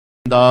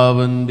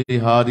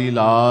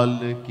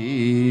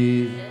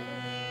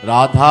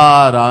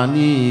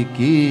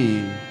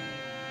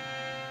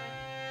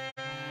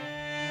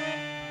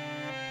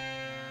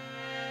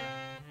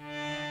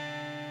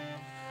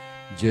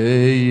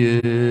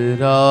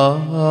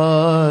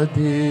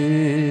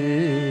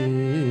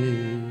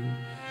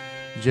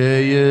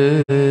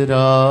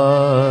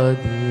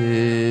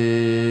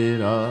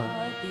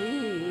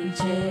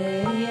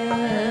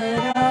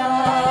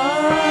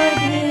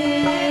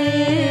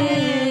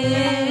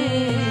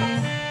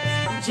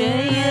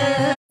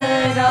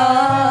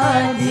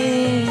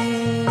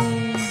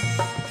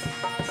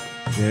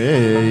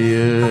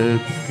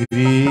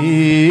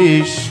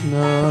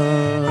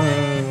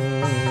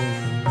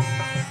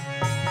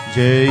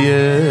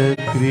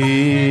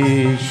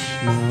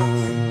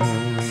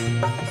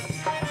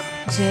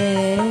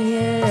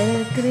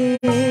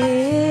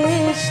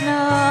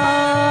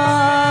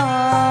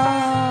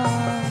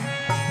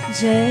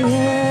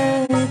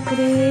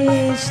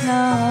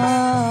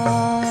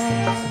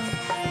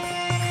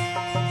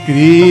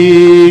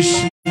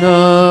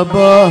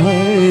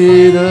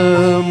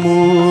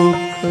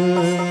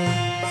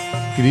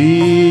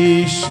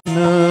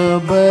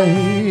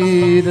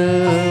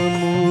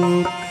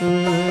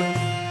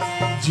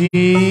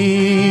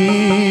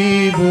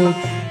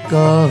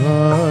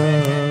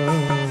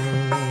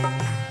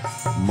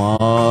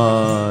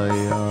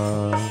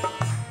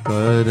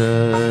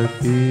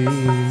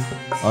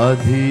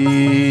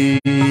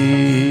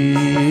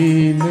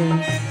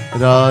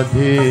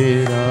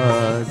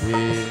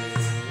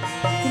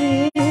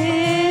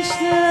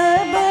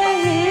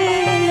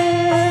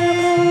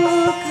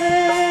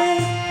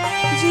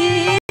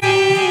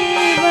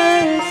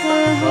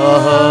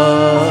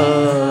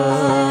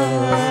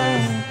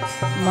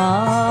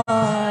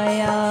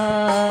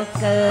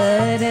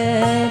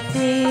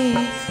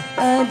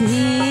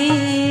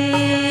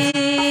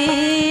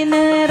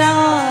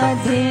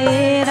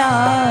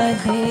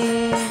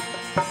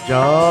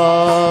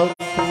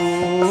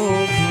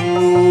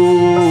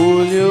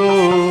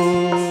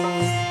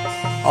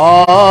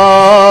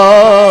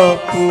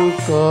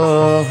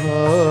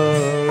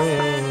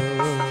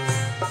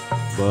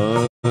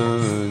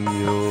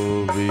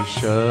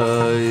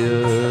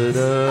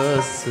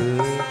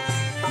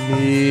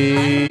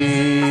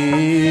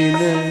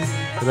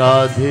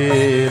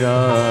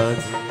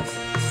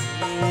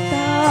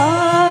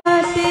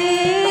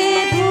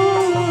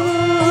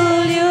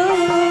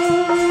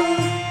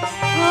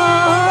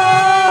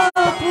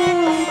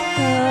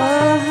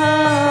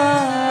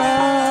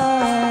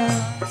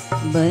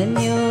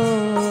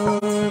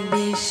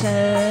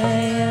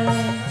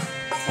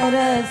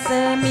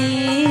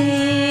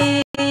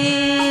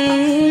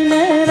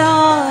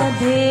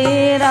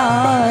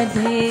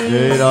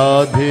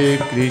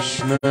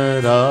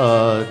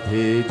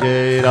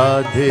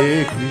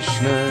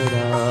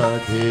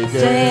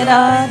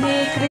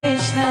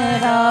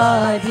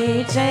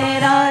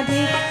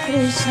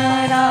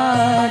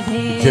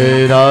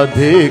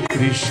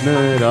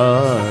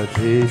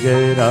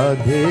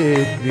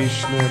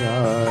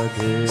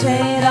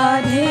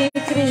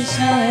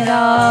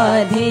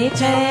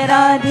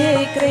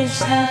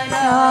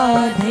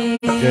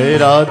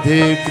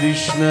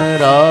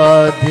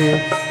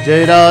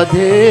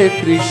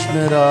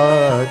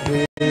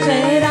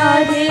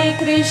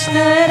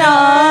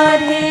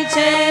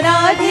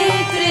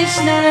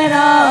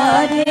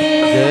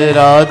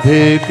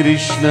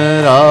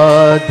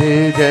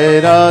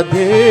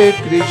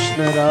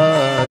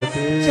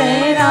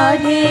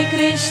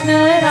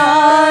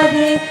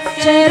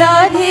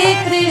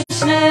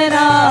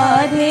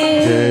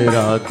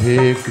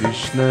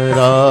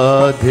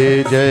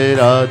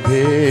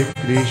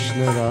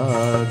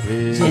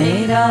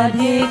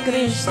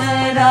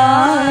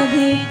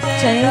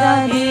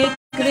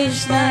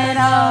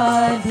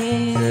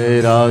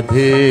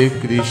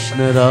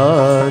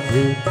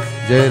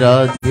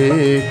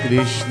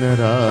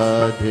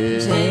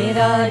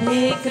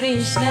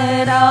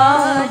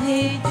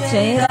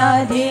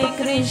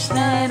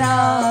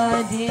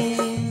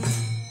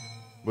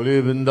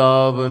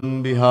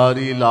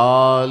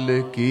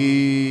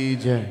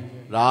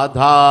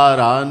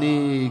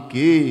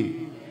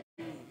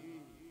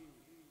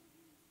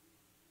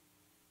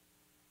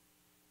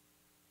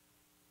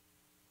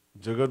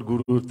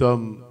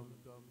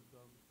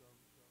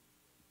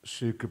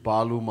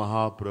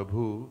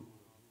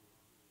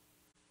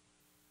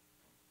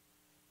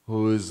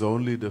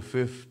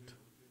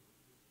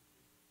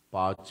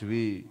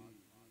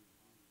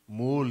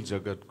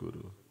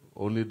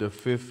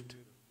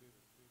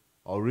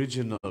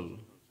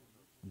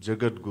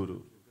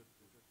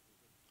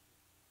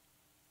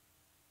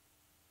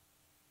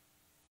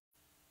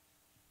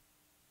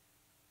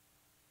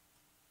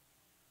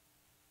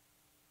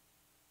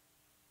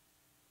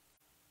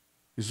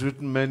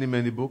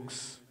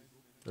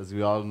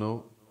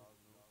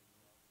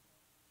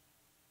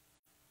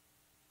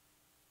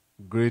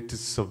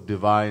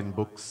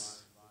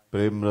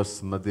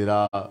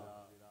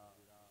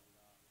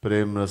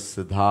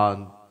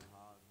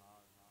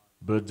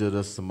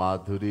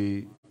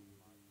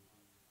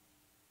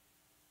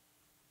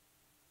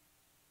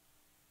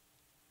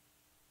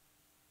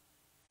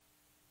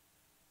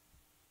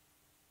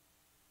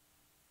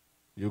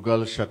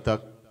युगल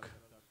शतक,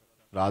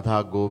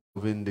 राधा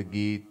गोविंद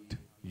गीत,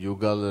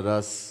 युगल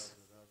रस,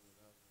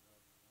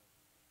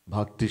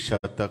 Bhakti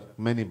Shatak,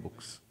 many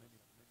books.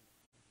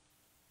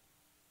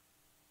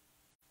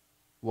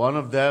 One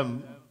of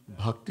them,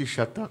 Bhakti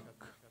Shatak.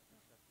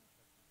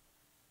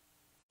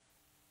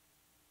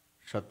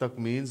 Shatak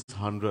means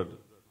 100.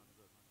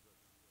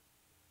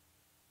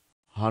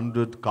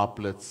 100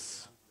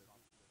 couplets,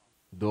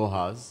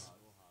 dohas,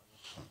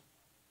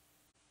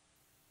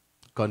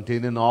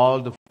 containing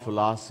all the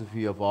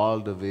philosophy of all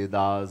the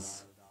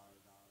Vedas,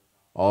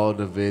 all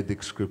the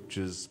Vedic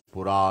scriptures,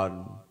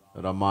 Puran,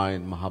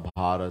 Ramayana,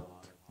 Mahabharata,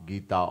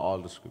 Gita, all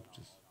the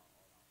scriptures.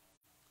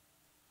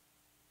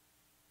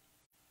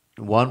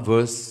 One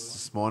verse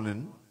this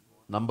morning,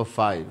 number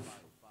 5,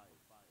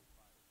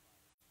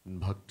 in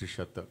Bhakti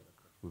Shatak,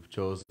 we've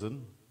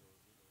chosen.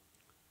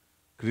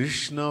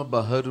 Krishna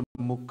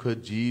Bahirmukh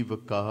Jeev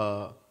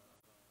Kaha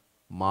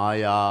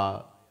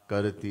Maya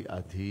Karati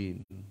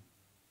Adheen.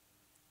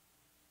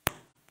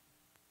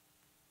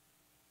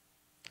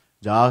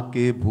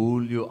 जाके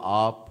भूल्यो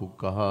आप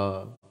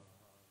कहा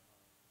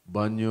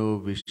बन्यो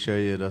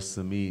विषय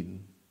रसमीन.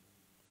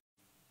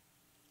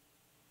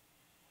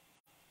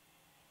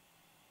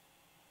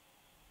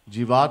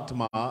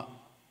 Jivatma,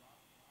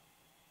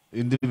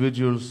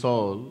 individual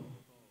soul,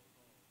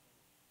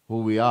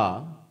 who we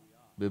are,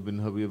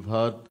 we've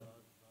heard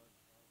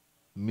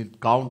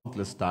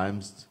countless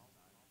times,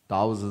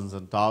 thousands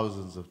and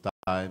thousands of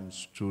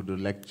times through the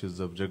lectures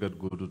of Jagat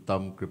Guru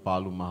Tam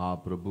Kripalu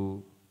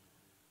Mahaprabhu,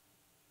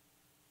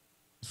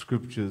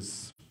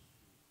 scriptures,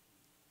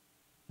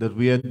 that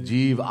we are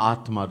Jeev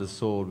Atma, the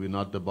soul, we're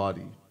not the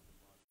body.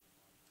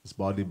 This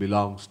body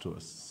belongs to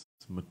us,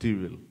 it's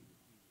material.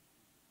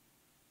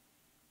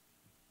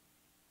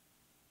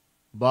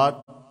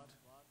 But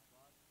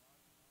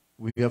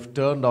we have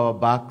turned our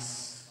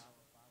backs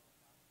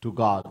to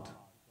God.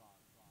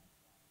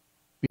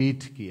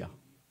 Peet kiya.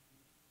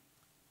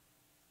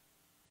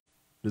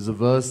 There's a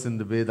verse in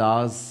the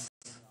Vedas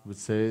which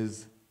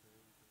says,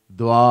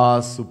 Dva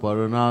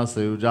suparna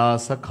sayuja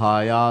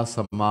sakhaya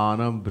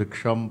samanam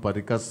briksham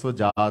parikasva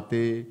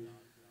jate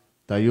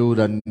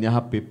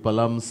tayuranyah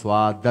pipalam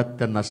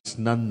swadakta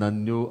nashnan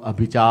nanyo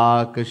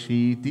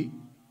abhichakashiti.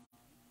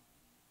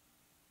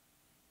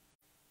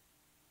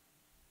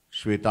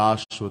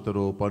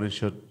 Shvetashvatara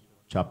Upanishad,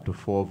 chapter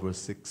 4, verse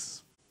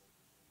 6.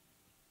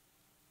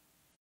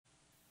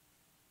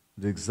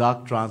 The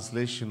exact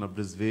translation of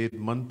this Ved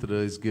mantra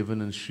is given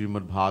in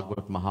Srimad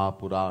Bhagavad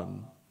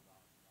Mahapuran.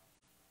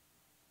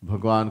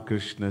 Bhagwan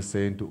Krishna is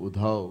saying to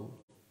Uddhav,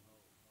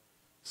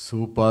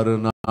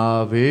 Suparna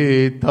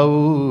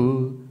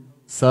vetau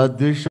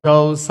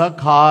sadrishau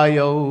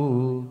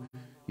sakhayau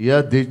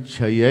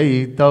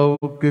yadichayatau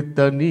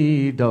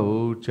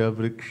kritanidau cha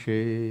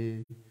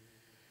vrikshe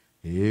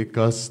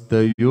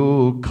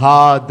ekastayu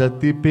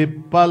khadati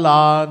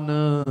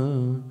pippalana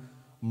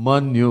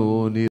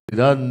manyo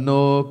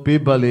niranno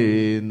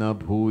pibale na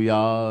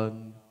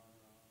bhuyan.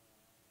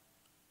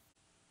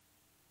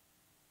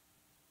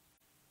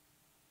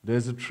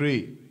 There's a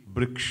tree,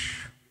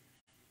 briksh,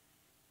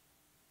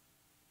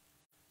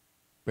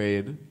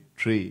 paid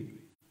tree.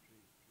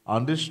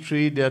 On this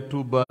tree there are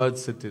two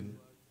birds sitting.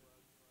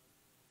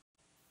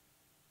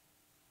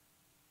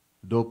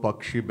 दो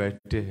पक्षी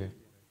बैठे हैं.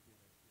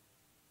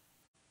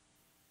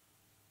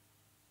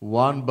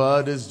 One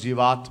bird is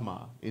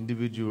Jivatma,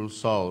 individual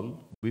soul,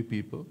 we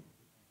people.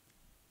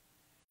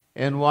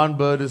 And one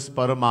bird is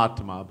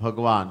Paramatma,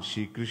 Bhagavan,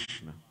 Shri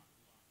Krishna.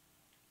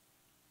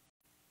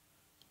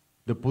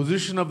 The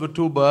position of the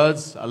two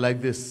birds are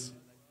like this.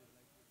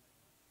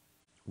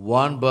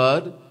 One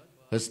bird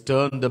has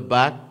turned the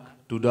back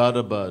to the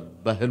other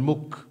bird,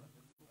 Bahirmukh.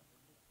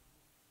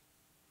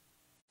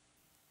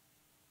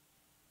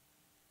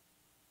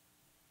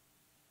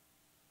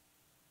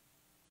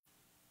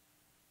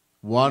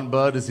 One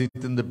bird is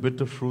eating the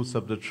bitter fruits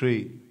of the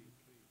tree.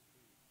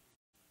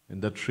 In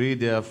the tree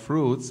there are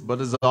fruits,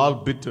 but it's all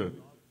bitter.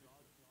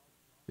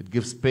 It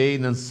gives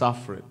pain and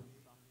suffering.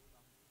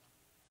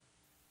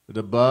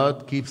 The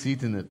bird keeps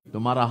eating it. No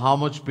matter how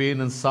much pain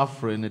and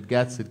suffering it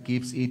gets, it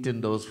keeps eating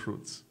those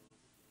fruits.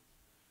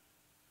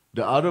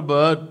 The other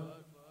bird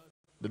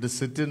that is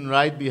sitting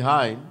right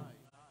behind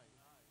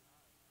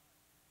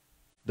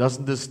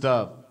doesn't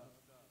disturb,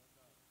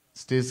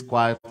 stays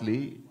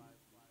quietly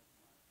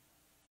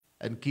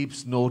and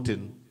keeps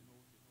noting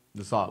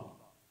the all.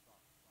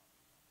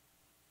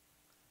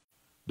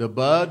 The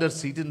bird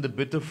that's eating the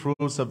bitter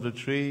fruits of the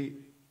tree,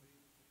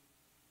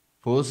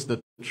 first the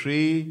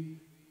tree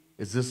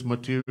is this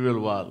material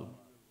world.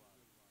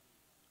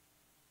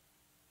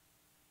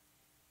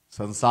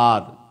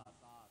 Sansar,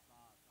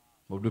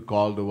 what we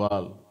call the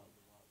world.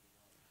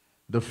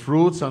 The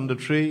fruits on the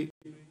tree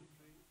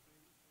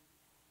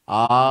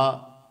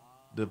are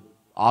the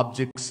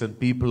objects and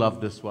people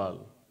of this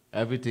world,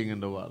 everything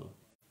in the world.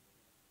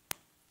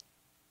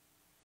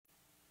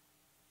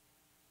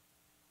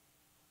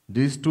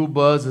 These two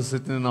birds are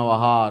sitting in our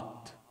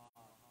heart.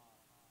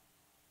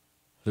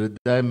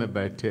 हृदय में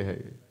बैठे हैं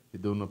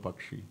ये दोनों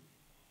पक्षी.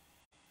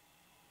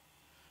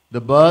 The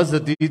birds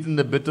that eat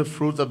the bitter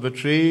fruits of the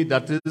tree,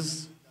 that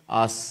is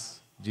us,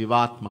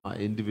 Jivatma,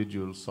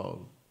 individual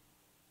soul,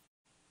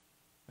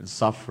 and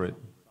suffering.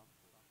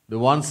 The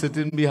one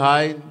sitting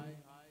behind,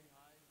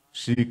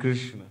 Shri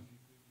Krishna,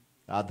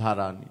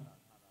 Radharani,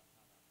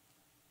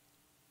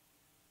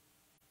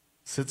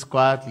 sits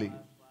quietly,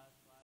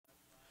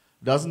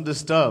 doesn't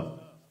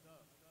disturb,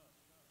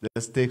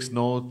 just takes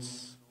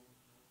notes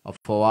of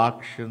our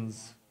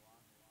actions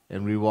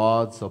and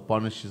rewards or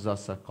punishes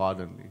us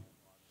accordingly.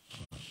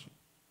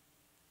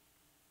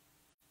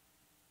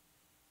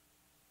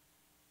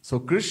 So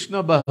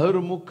Krishna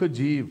Bahirmukh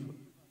Jeev,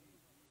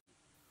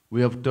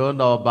 we have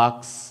turned our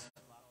backs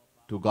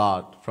to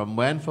God. From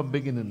when? From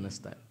beginningless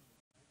time.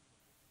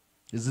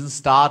 It didn't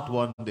start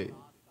one day.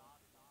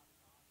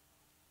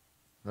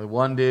 That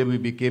one day we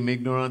became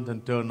ignorant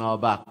and turned our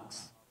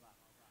backs.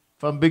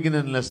 From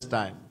beginningless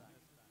time.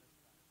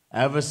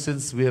 Ever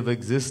since we have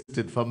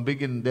existed, from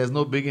beginning, there's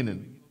no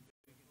beginning.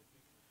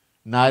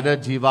 Neither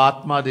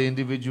Jivatma, the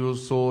individual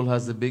soul,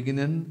 has a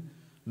beginning,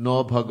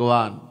 nor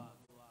Bhagavan.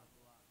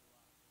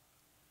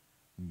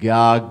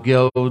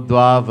 Gyagyo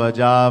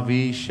dvavaja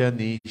visha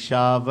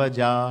nisha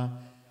vaja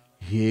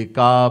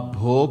heka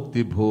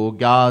bhokti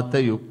bhogyata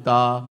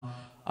yukta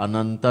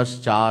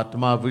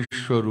anantaschatma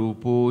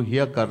vishwarupo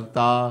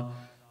hyakarta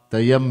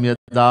tayam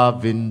yada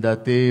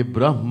vindate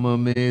brahma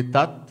me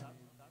tat.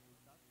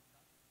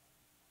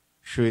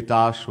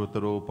 Shweta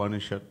Shvotaro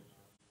Upanishad,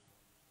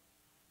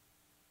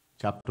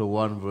 chapter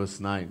 1, verse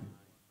 9.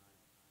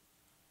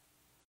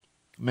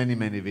 Many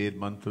Ved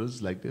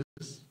mantras like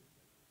this.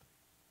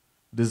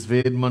 This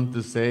Ved mantra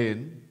is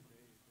saying,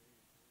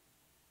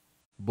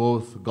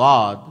 both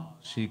God,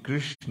 Shri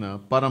Krishna,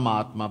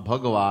 Paramatma,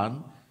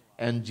 Bhagavan,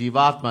 and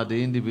Jivatma,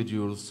 the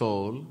individual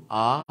soul,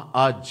 are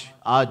Aj.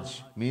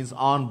 Aj means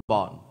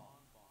unborn.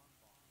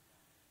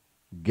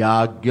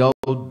 Gyagyo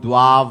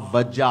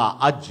dvavaja,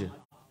 Aj.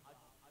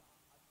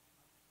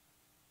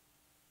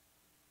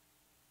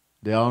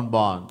 They are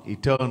unborn,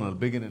 eternal,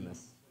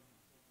 beginningless.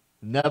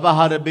 Never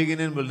had a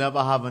beginning, will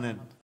never have an end.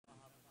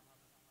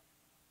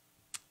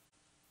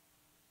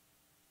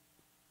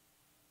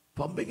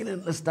 From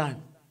beginningless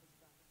time,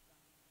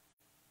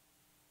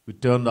 we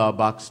turned our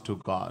backs to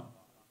God.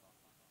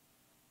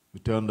 We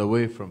turned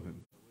away from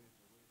Him.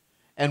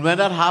 And when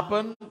that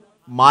happened,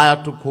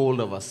 Maya took hold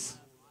of us.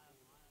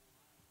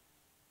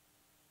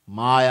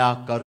 Maya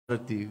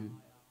karati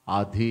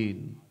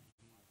adhin.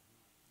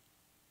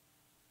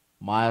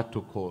 Maya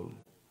took hold.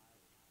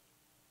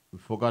 We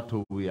forgot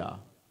who we are.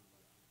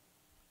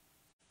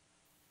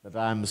 That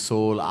I am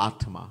soul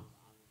Atma.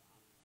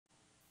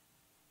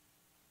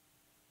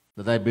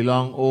 That I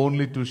belong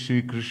only to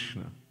Shri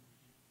Krishna.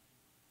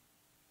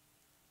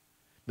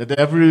 That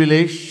every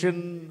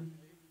relation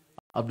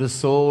of the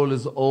soul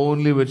is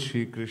only with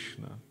Shri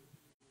Krishna.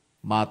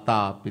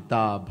 Mata,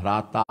 Pita,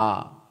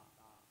 Bhrata,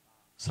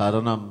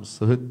 Saranam,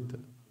 Suhit,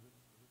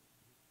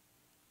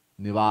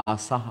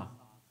 Nivasaha.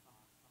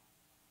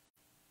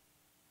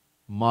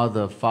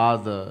 Mother,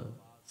 father,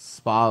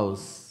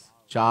 spouse,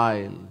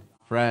 child,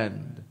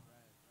 friend.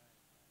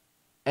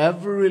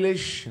 Every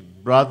relation,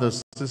 brother,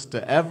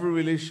 sister, every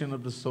relation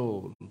of the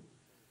soul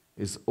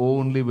is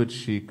only with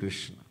Shri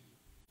Krishna.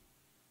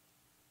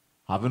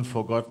 Haven't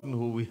forgotten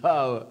who we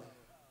are.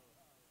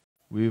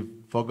 We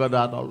forgot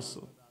that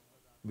also.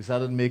 We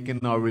started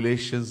making our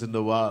relations in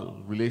the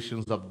world,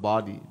 relations of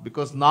body.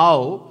 Because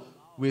now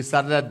we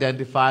started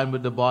identifying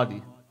with the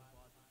body.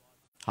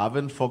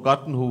 Haven't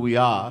forgotten who we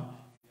are.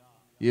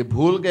 ये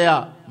भूल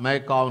गया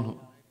मैं कौन हूं.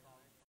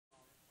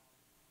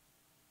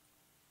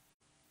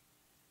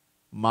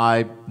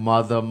 My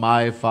mother,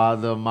 my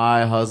father,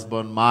 my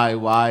husband, my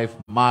wife,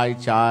 my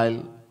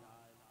child,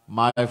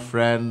 my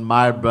friend,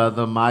 my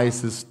brother, my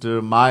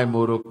sister, my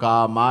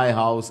muruka, my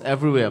house,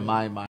 everywhere,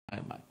 my.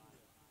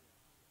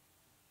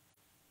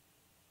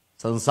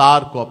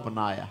 संसार को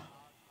अपनाया.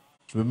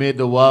 We made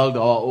the world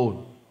our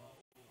own.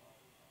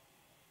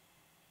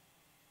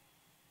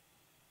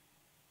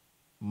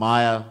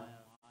 Maya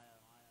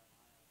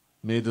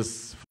made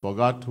us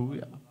forget who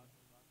we are.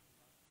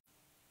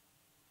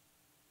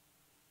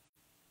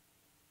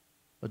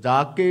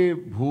 जाके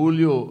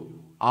भूलियो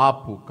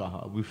आपू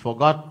कहा. We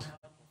forgot.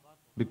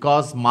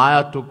 Because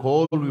Maya took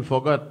hold, we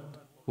forgot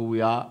who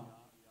we are.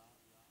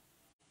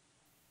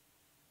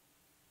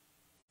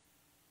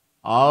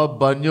 Our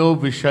banyo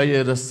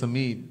vishaya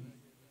rasmin.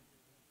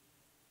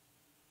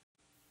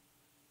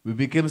 We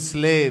became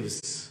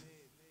slaves.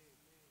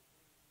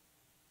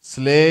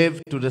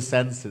 Slave to the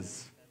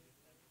senses.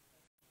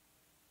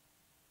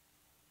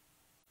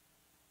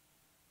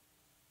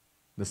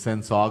 The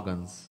sense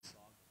organs.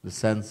 The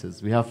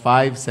senses. We have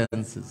 5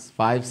 senses.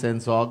 5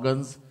 sense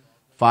organs,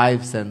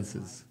 5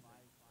 senses.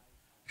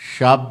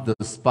 Shabd,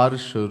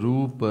 Sparsh,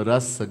 Roop,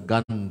 Ras,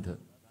 Gandh.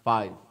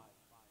 5.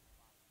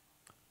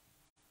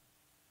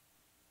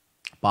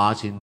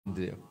 5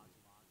 indriya.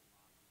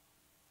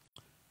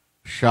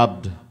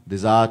 Shabd,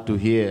 desire to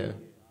hear.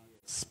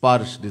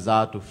 Sparsh,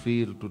 desire to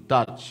feel, to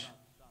touch.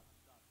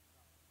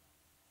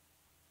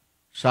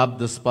 Shabd,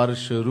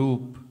 Sparsh,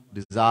 Roop,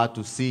 desire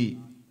to see.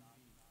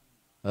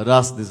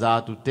 ras,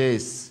 desire to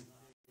taste,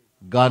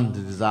 gandh,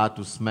 desire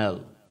to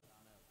smell.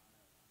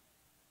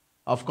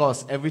 Of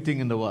course, everything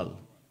in the world.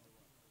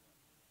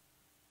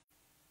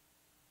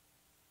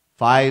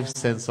 5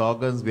 sense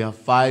organs, we have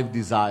 5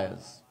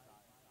 desires.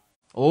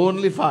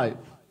 Only 5.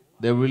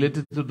 They're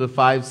related to the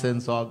 5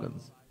 sense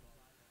organs.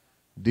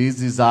 These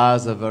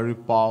desires are very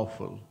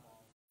powerful.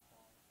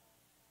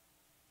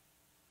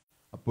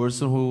 A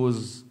person who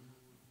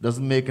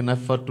doesn't make an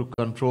effort to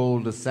control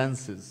the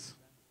senses,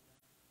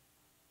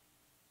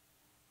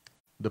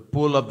 the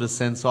pull of the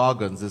sense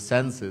organs, the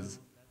senses,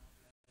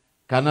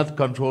 cannot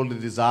control the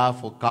desire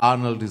for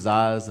carnal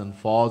desires and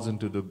falls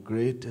into the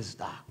greatest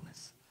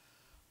darkness.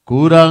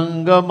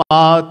 Kuranga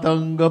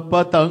matanga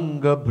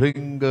patanga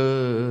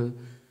bringa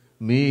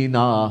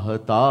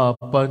meenahata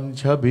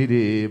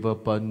panchabhireva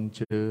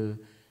pancha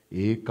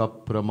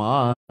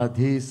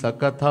ekapramadhi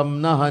sakatham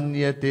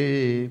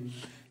nahanyate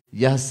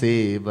yah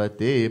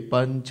sevate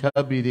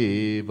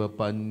panchabhireva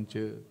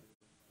pancha.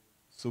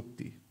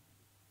 Sukti.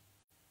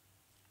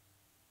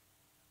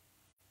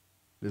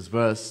 This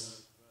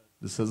verse,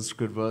 the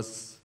Sanskrit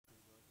verse,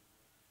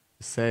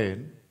 is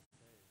saying,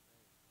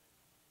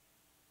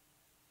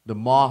 the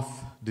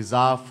moth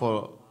desire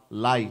for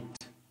light.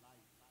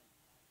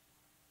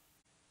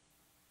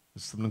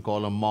 There's something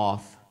called a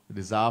moth. The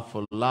desire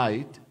for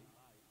light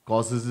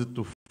causes it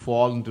to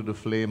fall into the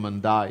flame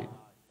and die.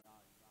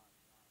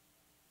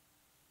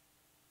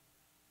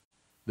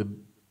 The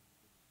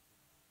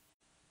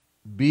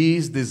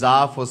bee's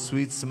desire for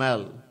sweet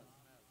smell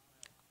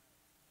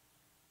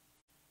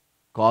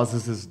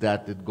causes its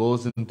death. It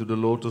goes into the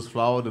lotus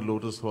flower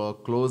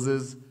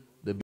closes,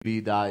 the bee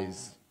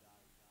dies.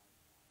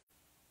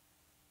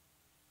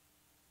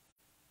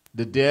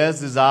 The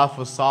deer's desire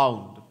for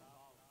sound.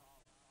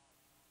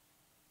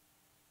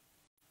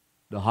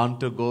 The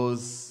hunter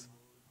goes,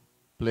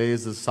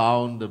 plays a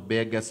sound, the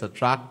bear gets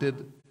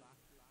attracted,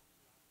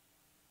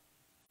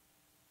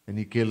 and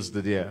he kills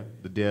the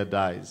deer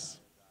dies.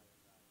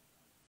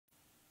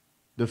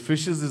 The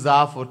fish's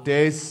desire for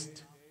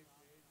taste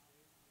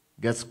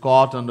gets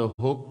caught on the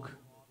hook,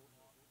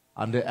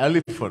 and the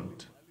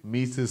elephant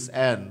meets his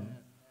end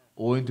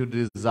owing to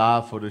the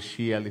desire for the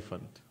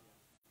she-elephant.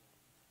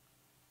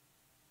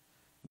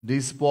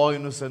 These poor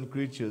innocent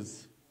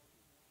creatures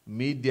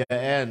meet their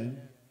end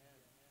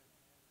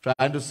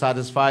trying to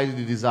satisfy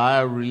the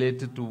desire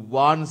related to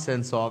one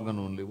sense organ,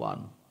 only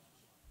one.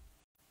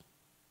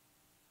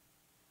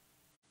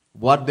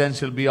 What then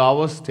shall be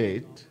our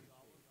state?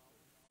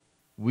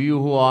 We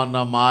who are in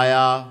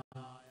Maya,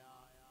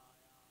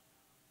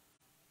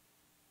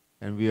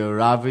 and we are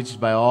ravaged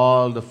by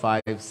all the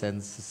 5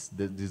 senses,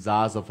 the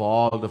desires of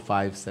all the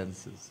 5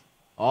 senses.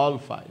 All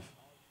 5.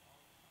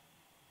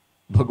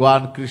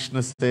 Bhagwan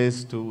Krishna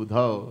says to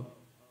Uddhav,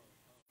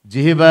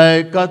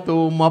 Jihvai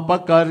katum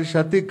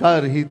apakarshati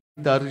karhi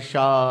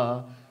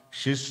tarsha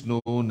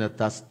shishnu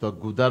natasta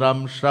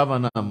gudaram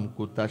shravanam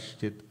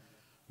kutashchit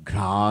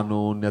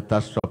grano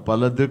natasta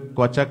paladik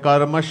kvacha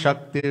karma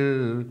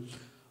shaktir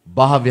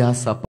bhavya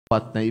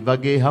sapatna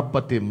ivageha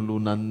patim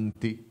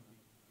lunanti.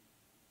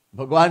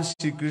 Bhagwan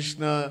Shri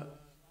Krishna,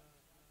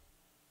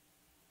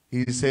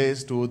 he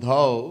says to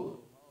Uddhav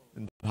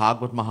in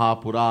Bhagavad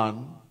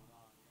Mahapuran,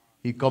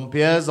 he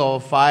compares our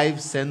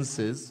 5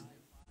 senses,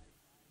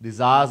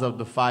 desires of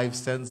the 5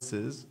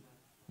 senses,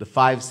 the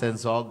 5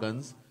 sense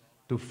organs,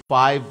 to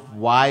 5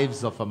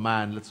 wives of a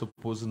man. Let's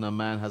suppose a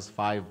man has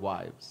 5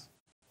 wives.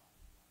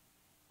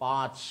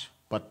 Panch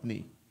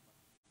patni.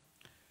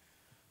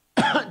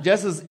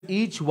 Just as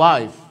each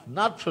wife,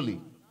 naturally,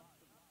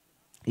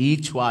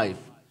 each wife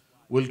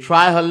will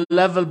try her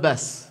level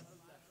best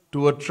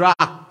to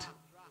attract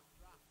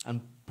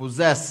and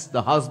possess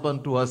the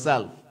husband to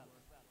herself.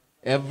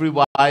 Every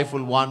wife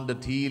will want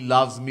that he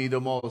loves me the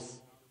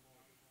most.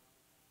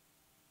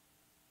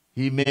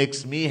 He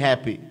makes me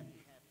happy.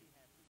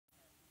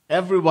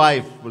 Every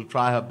wife will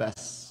try her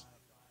best.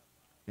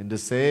 In the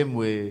same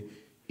way,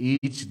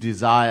 each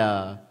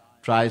desire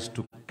tries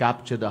to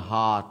capture the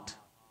heart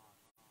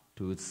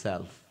to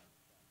itself,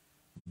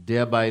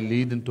 thereby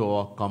leading to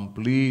a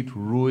complete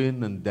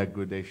ruin and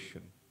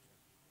degradation.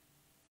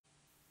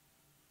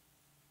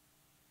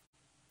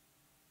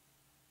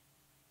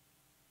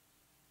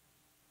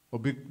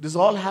 This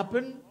all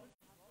happened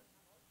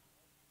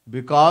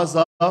because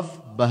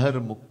of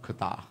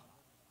Bahirmukhata.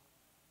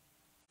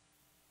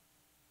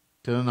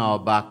 Turn our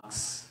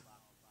backs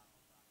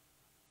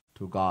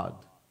to God.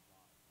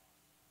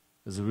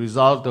 As a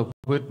result of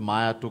which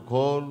Maya took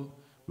hold,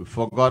 we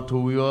forgot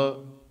who we were.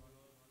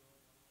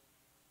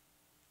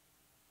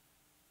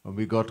 And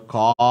we got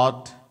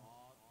caught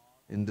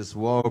in this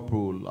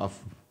whirlpool of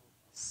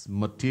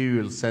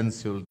material,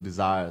 sensual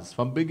desires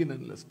from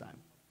beginningless time.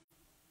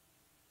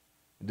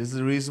 This is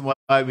the reason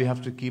why we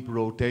have to keep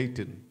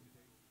rotating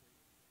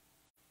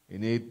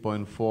in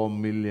 8.4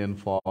 million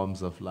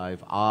forms of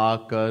life.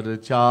 Akar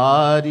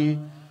chari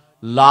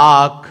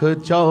lakh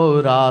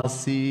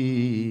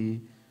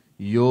chaurasi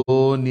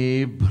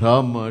yoni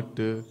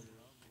bhramat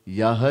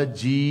yah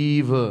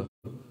jeev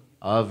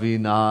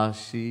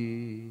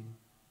avinashi.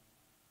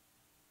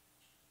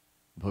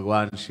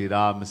 Bhagwan Shri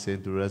Ram is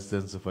saying to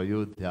residents of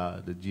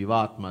Ayodhya, the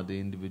Jivatma, the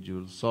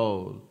individual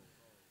soul,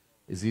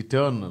 is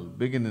eternal,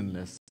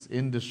 beginningless,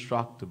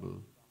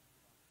 indestructible.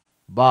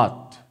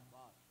 But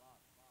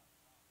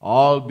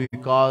all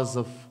because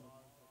of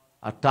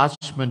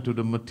attachment to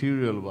the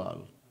material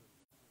world,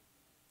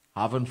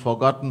 haven't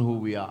forgotten who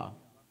we are,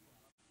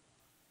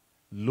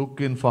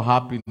 looking for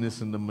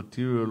happiness in the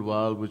material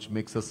world, which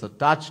makes us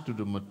attached to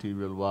the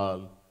material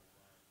world.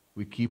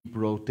 We keep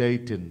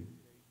rotating.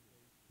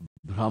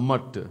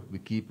 Brahmat, we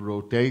keep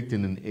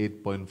rotating in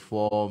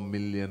 8.4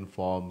 million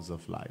forms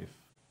of life.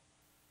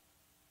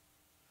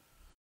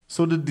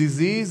 So the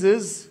disease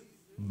is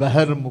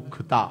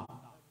Bahirmukhta,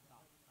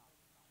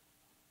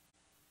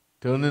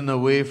 turning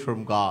away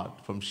from God,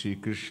 from Shri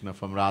Krishna,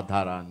 from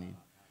Radharani.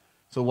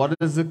 So what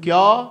is the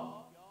cure?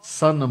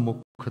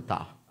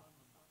 Sanmukhta.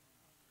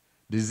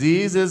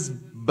 Disease is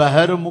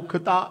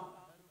Bahirmukhta,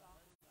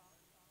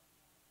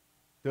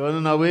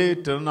 turning away,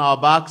 turning our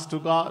backs to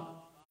God.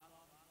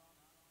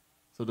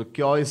 So the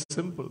cure is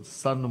simple,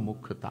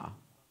 Sanmukhta.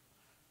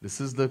 This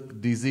is the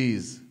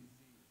disease,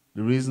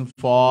 the reason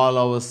for all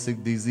our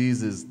sick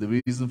diseases,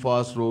 the reason for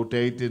us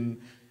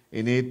rotating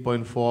in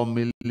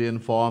 8.4 million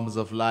forms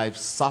of life,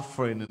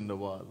 suffering in the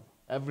world.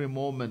 Every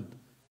moment,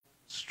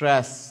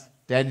 stress,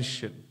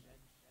 tension.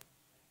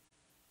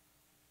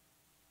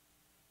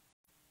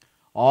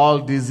 All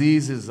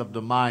diseases of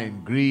the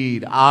mind,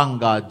 greed,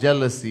 anger,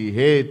 jealousy,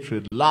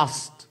 hatred,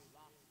 lust,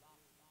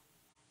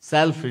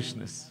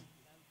 selfishness.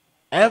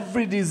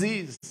 Every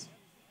disease.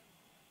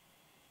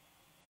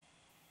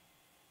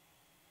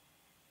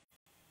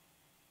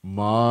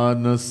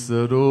 मानस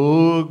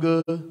रोग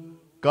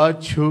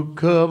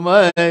कछुक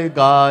मैं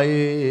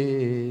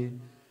गाए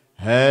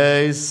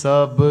है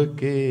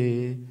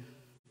सबके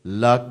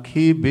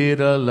लखी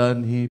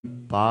बिरलन ही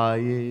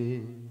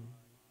पाए.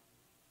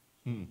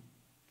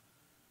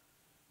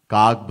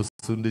 Kag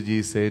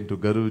Sundaji said to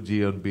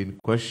Guruji on being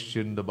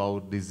questioned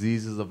about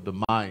diseases of the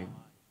mind,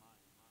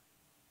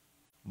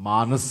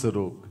 Manasa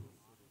Rog.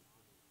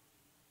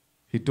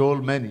 He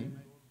told many,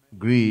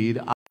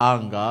 greed,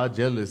 anger,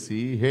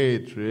 jealousy,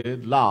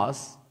 hatred,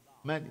 lust,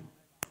 many.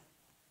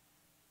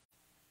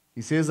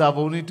 He says, I've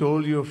only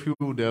told you a few,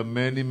 there are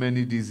many,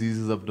 many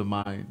diseases of the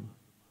mind.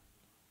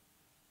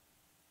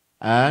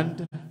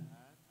 And,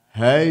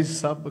 hai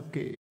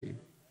sabke.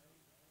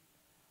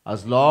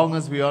 As long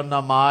as we are on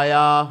the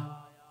Maya,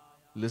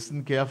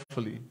 listen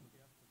carefully.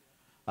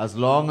 As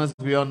long as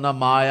we are on the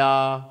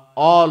Maya,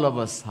 all of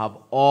us have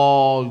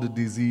all the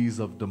disease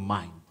of the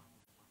mind.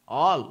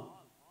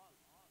 All.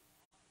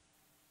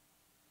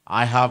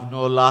 I have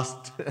no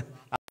lust.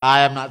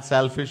 I am not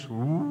selfish.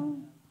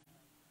 Ooh.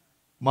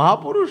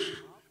 Mahapurush.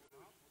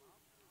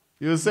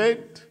 You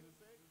said.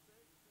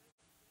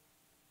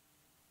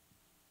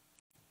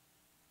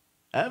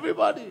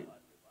 Everybody.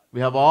 We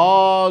have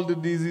all the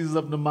diseases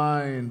of the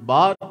mind,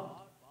 but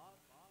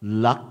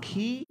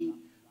lucky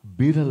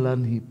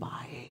biralan hi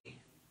paaye.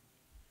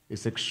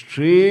 It's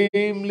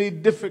extremely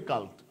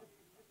difficult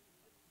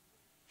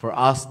for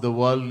us, the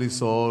worldly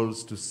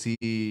souls, to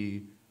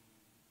see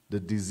the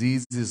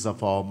diseases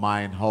of our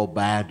mind, how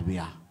bad we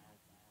are.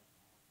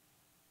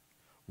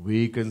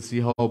 We can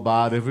see how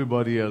bad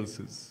everybody else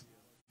is.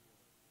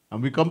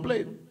 And we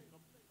complain.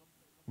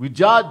 We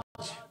judge.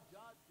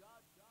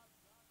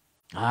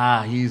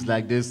 Ah, he's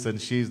like this and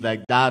she's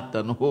like that,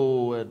 and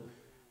oh, and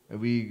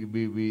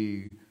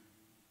we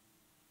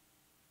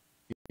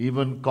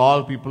even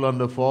call people on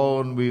the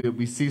phone.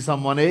 We see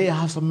someone, hey,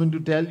 I have something to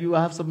tell you,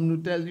 I have something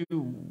to tell you.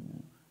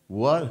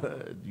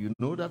 What? You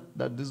know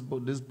that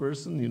this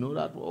person, you know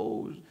that,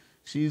 oh,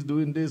 she's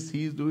doing this,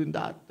 he's doing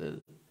that.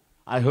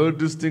 I heard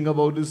this thing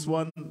about this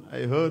one, I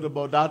heard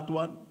about that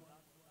one.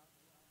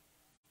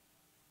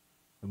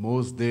 The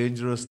most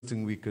dangerous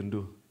thing we can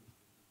do.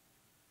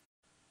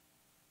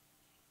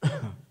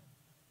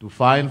 To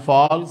find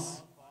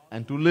faults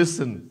and to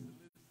listen.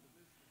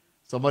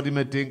 Somebody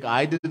may think,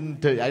 I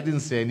didn't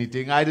say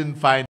anything, I didn't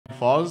find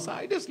faults,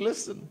 I just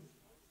listened.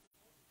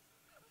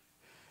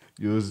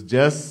 You're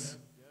just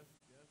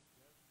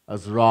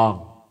as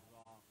wrong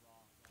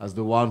as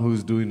the one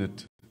who's doing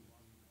it.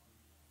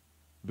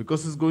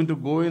 Because it's going to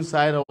go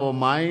inside our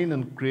mind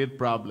and create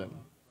problem.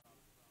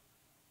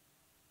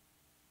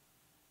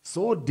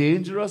 So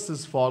dangerous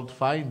is fault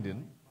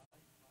finding,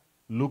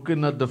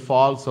 looking at the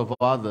faults of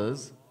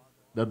others,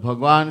 that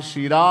Bhagwan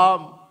Shri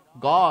Ram,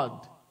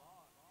 God,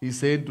 he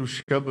said to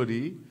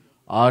Shabari,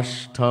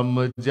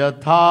 Ashtam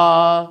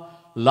jatha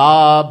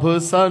labh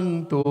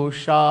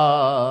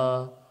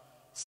santosha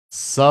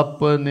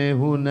sapne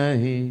hu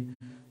nahi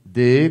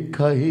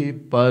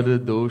dekhahi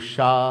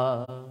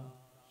pardosha.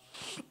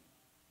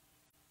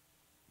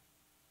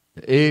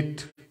 The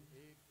 8,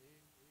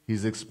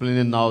 he's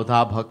explaining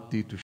Navadha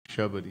Bhakti to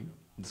Shabari.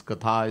 This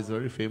katha is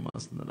very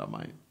famous in the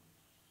Ramayana.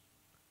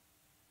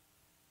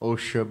 O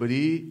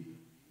Shabari,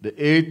 the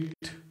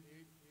 8th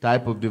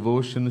type of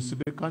devotion is to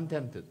be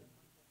contented,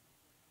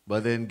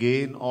 but then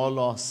gain or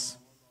loss.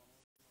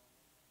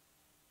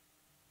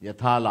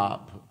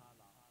 Yathalabh.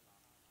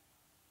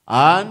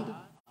 And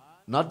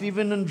Not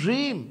even in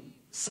dream.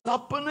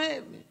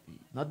 Sapne.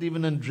 Not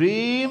even in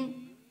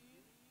dream.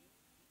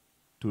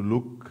 To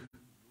look,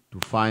 to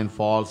find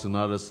faults in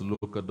others, to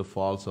look at the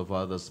faults of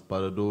others.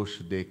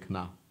 Paradosh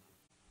dekhna.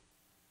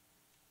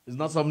 It's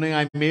not something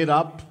I made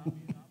up.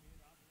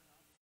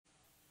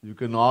 You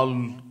can all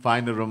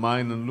find a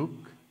Ramayana and look.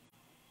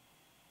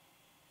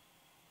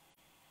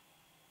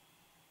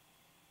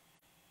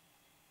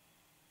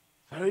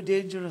 Very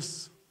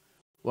dangerous.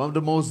 One of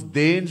the most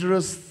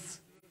dangerous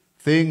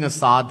thing a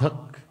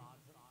sadhak,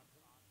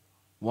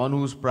 one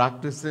who's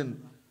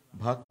practicing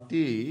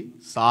bhakti,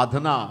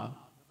 sadhana,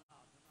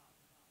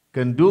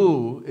 can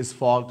do is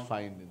fault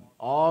finding.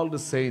 All the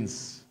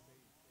saints,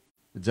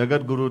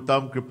 Jagat Guru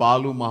Tam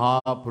Kripalu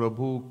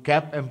Mahaprabhu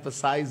kept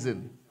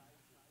emphasizing,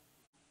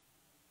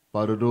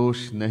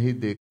 Paradosh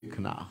nahi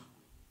dekhna.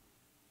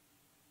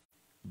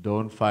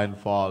 Don't find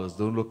faults.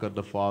 Don't look at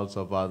the faults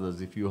of others.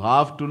 If you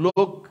have to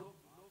look,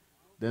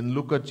 then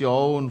look at your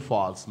own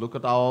faults. Look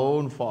at our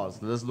own faults.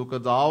 Let's look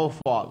at our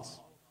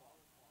faults.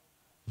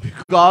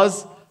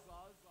 Because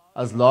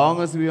as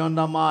long as we are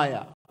under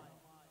Maya,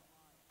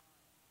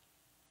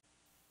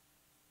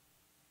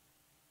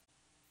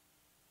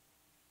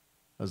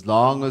 as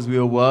long as we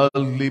are a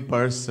worldly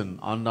person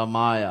under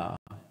Maya,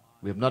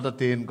 we have not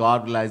attained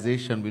God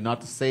realization, we're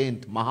not a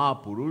saint,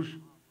 Mahapurush,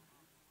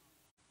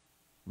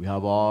 we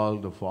have all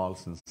the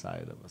faults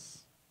inside of us.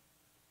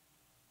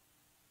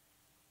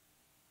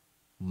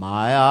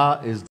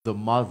 Maya is the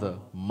mother,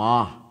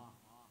 Ma.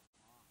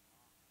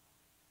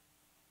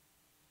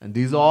 And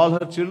these are all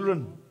her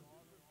children.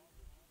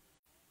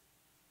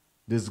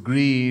 This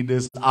greed,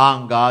 this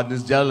anger,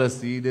 this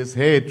jealousy, this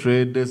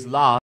hatred, this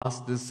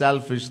lust, this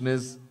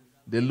selfishness,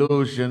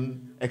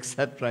 delusion,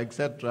 etc.,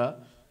 etc.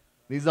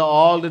 These are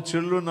all the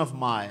children of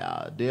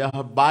Maya. They are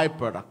her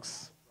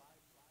byproducts.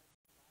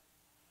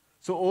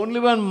 So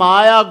only when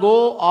Maya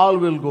go, all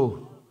will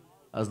go.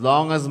 As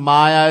long as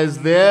Maya is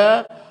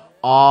there,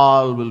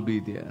 all will be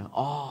there.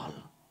 All.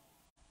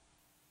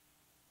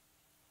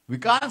 We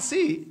can't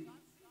see.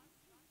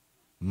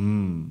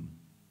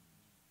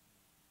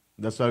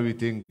 That's why we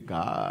think,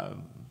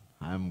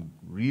 I'm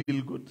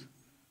real good.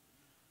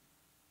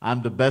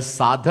 I'm the best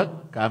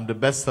sadhak. I'm the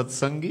best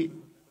satsangi.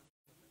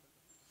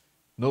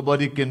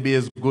 Nobody can be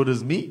as good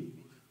as me.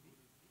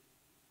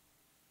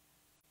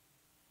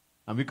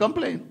 And we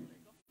complain.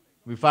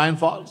 We find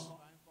faults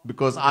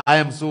because I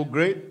am so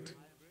great.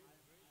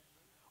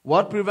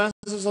 What prevents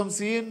us from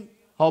seeing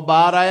how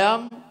bad I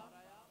am?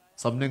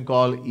 Something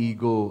called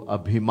ego,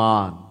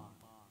 abhiman,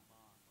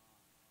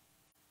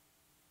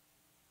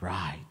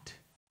 pride,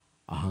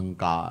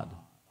 ahankar.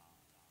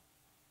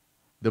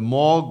 The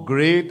more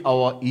great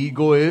our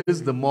ego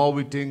is, the more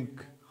we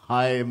think,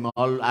 I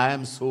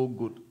am so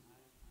good.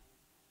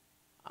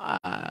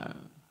 That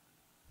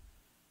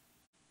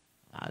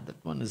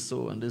one is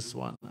so, and this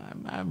one,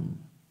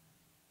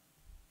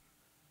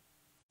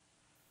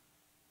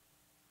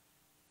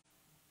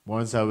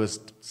 Once I was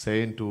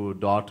saying to a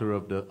daughter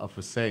of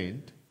a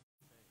saint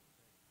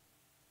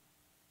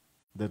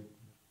that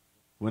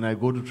when I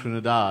go to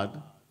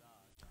Trinidad,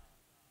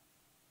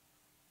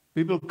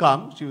 people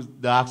come.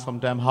 They ask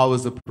sometimes, how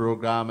is the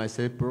program? I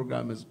say,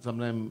 program is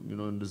sometimes,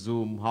 in the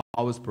Zoom,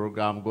 how is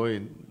program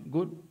going?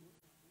 Good.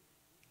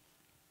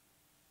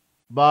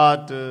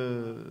 But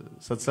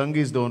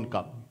satsangis don't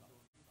come.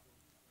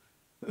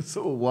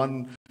 So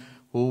one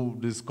who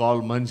is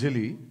called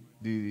Manjali,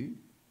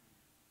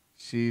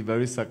 she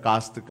very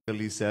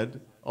sarcastically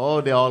said, oh,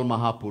 they're all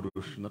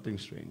Mahapurush, nothing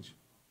strange.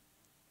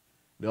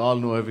 They all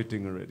know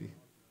everything already.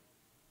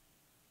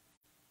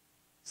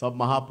 Sab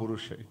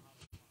Mahapurush hai.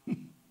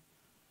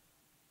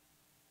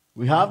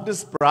 We have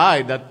this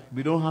pride that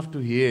we don't have to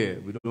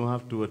hear, we don't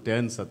have to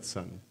attend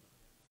satsang.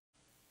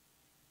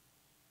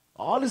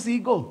 All is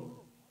ego.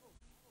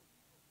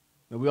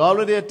 We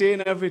already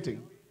attain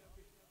everything.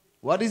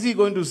 What is he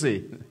going to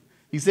say?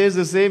 He says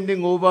the same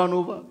thing over and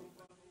over.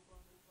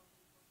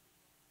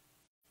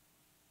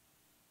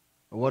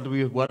 What?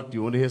 You want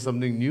to hear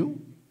something new?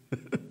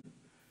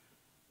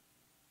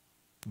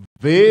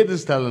 Ved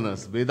is telling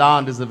us.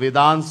 Vedant is a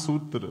Vedant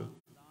Sutra.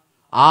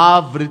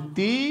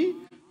 Avritti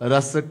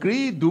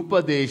rasakri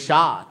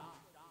dupadeshat.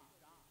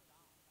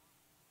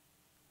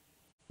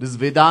 This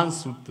Vedant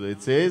Sutra.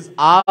 It says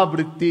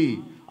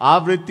Avritti.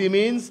 Avritti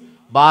means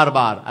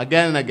bar,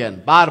 again and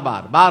again. Bar,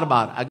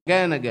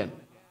 again and again.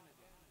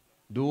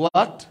 Do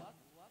what?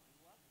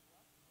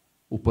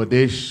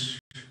 Upadesh.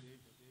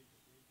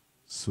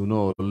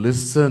 Suno,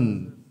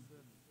 listen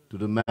to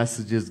the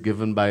messages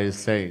given by a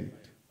saint.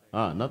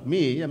 Not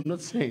me, I'm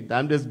not saint.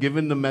 I'm just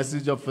giving the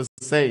message of a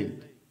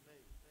saint.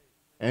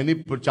 Any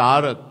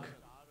pracharak,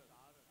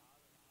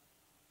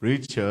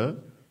 preacher,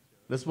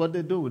 that's what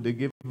they do. They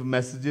give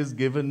messages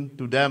given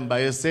to them by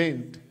a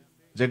saint.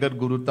 Jagat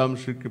Guru Tam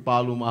Shri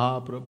Kripalu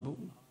Mahaprabhu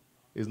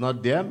is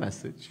not their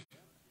message.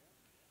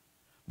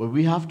 But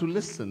we have to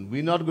listen.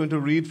 We're not going to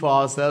read for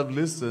ourselves,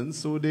 listen.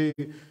 So they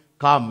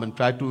come and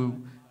try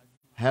to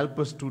help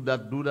us to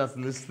do that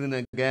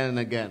listening again and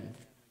again.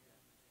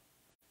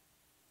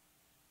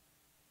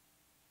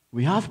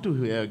 We have to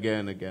hear again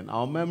and again.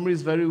 Our memory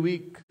is very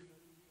weak.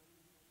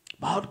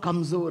 Bahut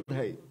kamzor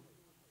hai.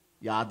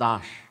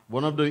 Yadash.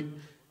 One of the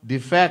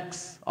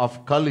defects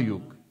of Kali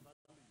Yuga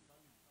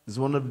is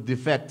one of the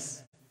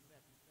defects.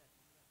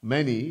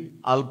 Many,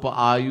 alpa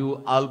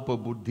ayu,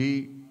 alpa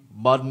buddhi,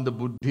 mand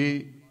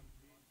buddhi,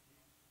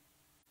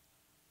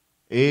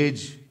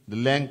 age, the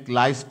length,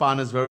 lifespan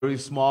is very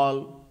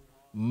small,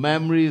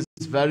 memory is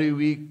very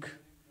weak.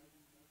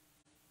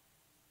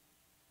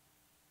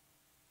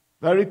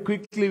 Very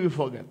quickly we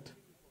forget.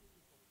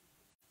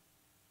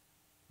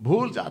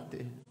 Bhool jate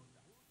hain.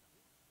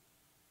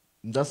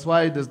 That's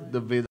why the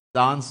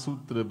Vedanta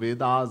Sutra,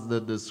 Vedas,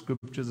 the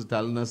scriptures are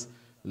telling us,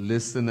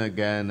 listen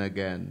again and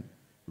again.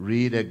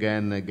 Read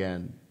again and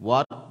again.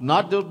 What?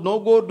 Not just,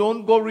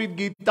 don't go read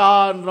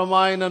Gita and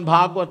Ramayana and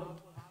Bhagavad.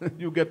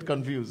 You get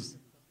confused.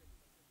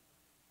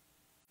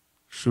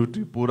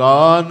 Shruti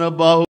Purana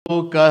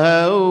bahu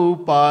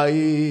kahe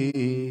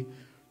upai,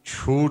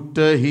 छूट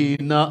ही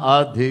न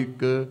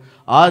अधिक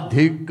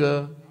अधिक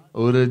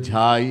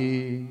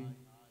उलझाई.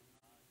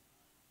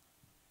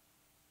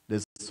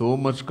 There's so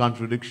much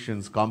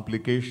contradictions,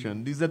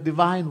 complication. These are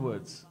divine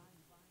words.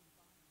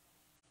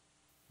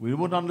 We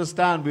won't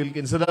understand. We'll,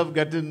 instead of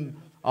getting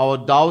our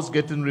doubts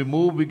getting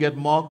removed, we get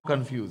more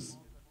confused.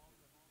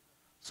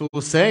 So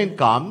a saint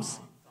comes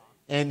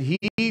and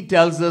he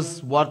tells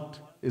us what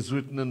is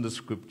written in the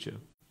scripture.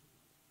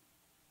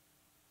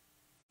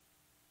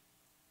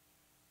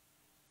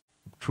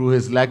 Through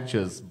his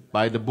lectures,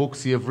 by the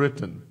books he have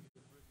written.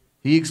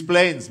 He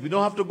explains. We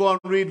don't have to go and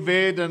read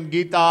Ved and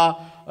Gita,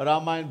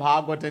 Ramayana,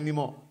 Bhagavad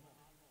anymore.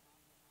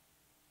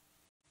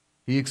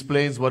 He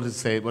explains what is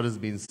said, what has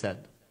been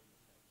said.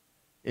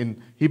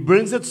 He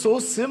brings it so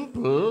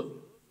simple,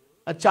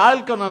 a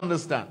child can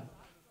understand.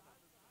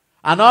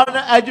 An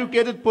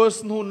uneducated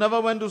person who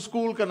never went to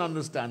school can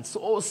understand.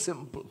 So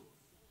simple.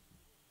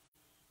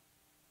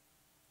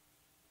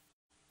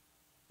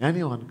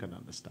 Anyone can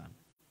understand.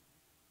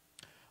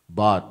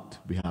 But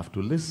we have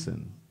to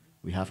listen.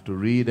 We have to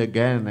read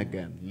again and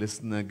again.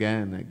 Listen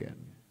again and again.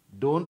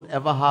 Don't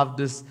ever have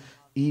this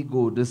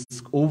ego, this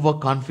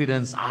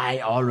overconfidence.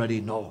 I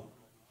already know.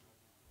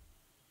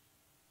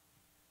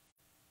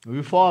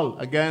 We fall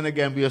again and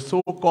again. We are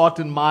so caught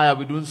in Maya.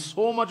 We're doing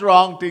so much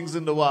wrong things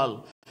in the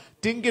world.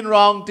 Thinking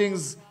wrong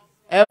things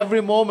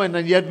every moment,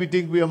 and yet we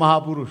think we are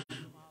Mahapurush.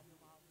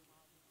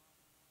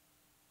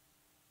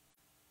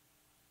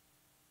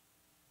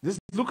 Just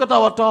look at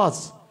our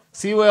thoughts.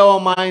 See where our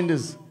mind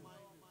is.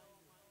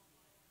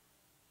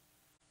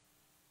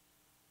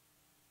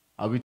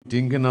 Are we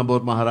thinking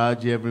about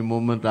Maharaji every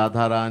moment,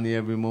 Radharani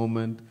every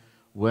moment?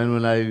 When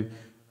will I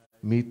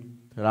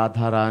meet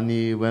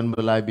Radharani? When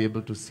will I be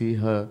able to see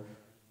her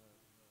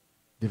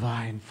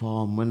divine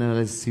form? When will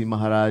I see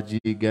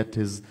Maharaji get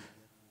his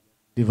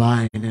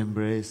divine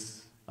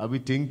embrace? Are we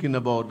thinking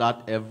about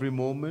that every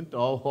moment?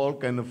 All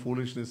kind of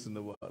foolishness in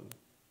the world.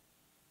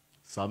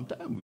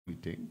 Sometimes we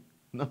think,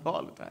 not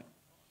all the time.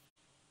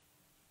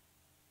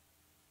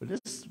 But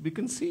this we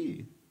can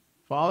see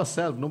for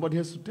ourselves. Nobody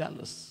has to tell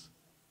us.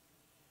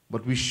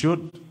 But we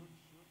should.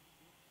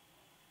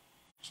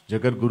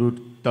 Jagat Guru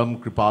Tam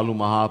Kripalu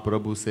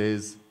Mahaprabhu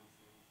says,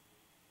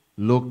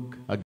 look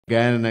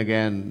again and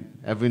again,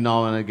 every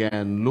now and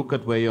again, look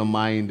at where your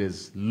mind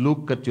is.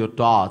 Look at your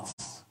thoughts.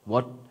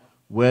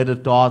 Where the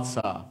thoughts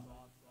are.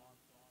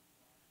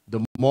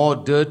 The more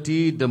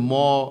dirty, the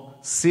more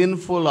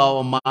sinful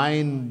our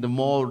mind, the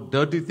more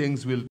dirty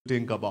things we'll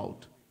think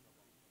about.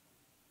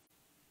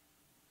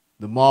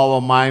 The more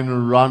our mind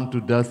will run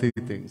to dirty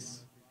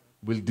things.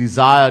 We'll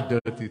desire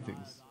dirty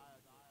things.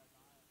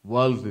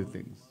 Worldly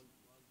things.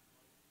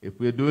 If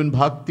we're doing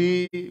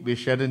bhakti, we're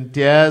shedding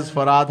tears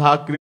for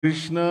Radha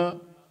Krishna,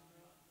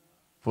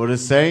 for a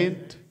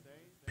saint,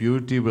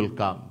 purity will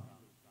come.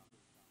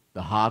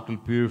 The heart will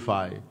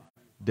purify.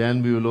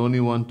 Then we will only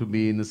want to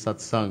be in the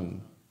satsang.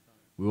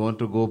 We want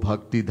to go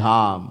bhakti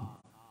dham.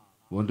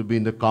 We want to be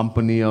in the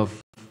company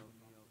of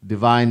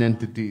divine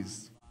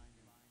entities.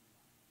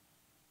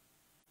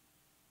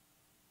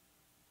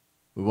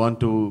 We want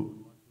to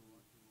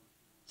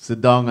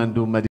sit down and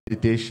do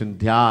meditation,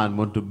 dhyan,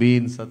 want to be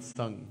in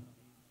satsang.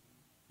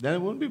 Then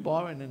it won't be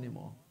boring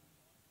anymore.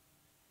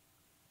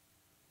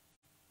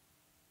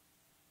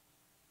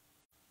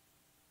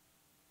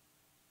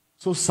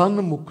 So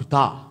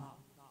sanmukta.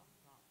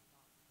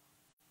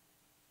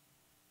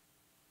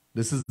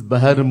 This is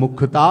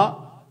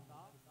bahirmukta,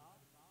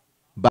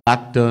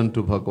 back turn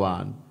to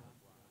Bhagwan.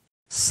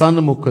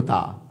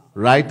 Sanmukta,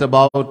 right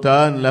about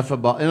turn, left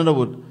about. In other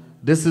words,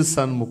 this is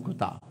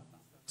sanmukta.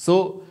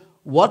 So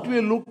what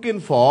we're looking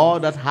for,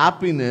 that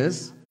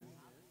happiness,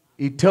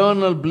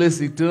 eternal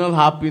bliss, eternal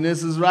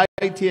happiness is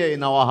right here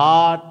in our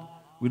heart.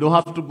 We don't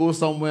have to go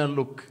somewhere and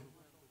look.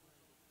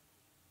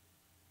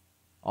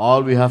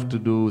 All we have to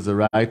do is a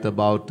right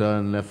about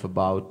turn, left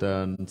about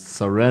turn,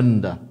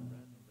 surrender.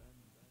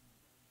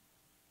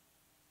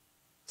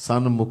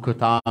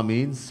 Sanmukta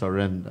means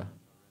surrender.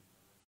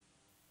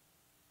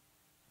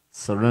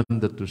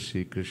 Surrender to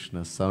Sri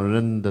Krishna,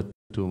 surrender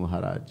to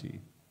Maharaji.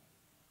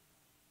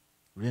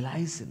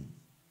 Realizing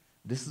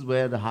this is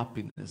where the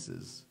happiness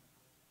is.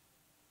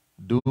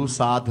 Do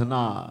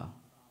sadhana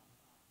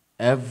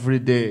every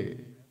day.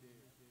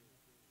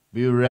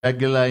 Be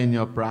regular in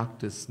your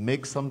practice.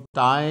 Make some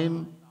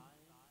time.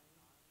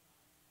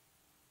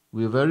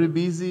 We're very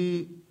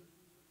busy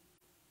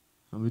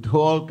and we do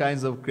all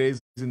kinds of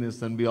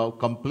craziness and we all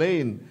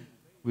complain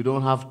we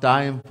don't have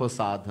time for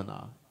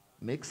sadhana.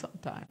 Make some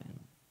time.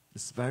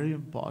 It's very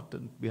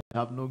important. We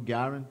have no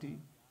guarantee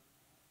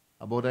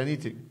about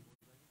anything.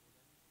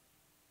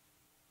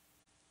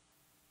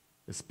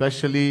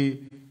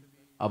 Especially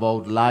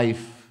about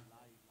life.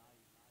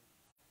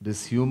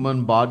 This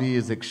human body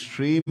is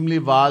extremely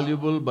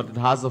valuable, but it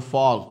has a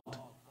fault.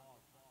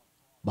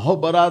 Bahut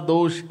bada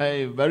dosh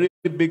hai, very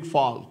big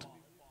fault.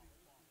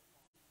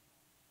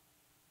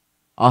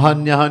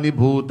 Ahanyahani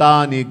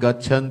bhutani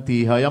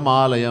gachanti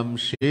hayamalayam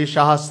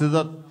sheshaha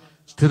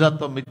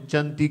sthiratam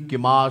icchanti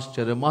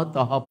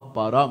kimascharamatah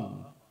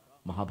param.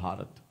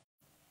 Mahabharata.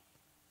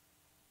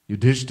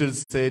 Yudhishthir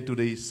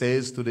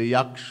says to the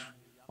Yaksh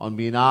on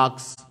being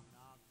asked,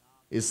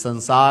 इस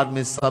संसार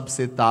में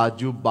सबसे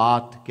ताजुब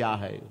बात क्या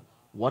है?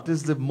 What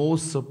is the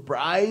most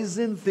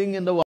surprising thing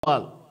in the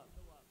world?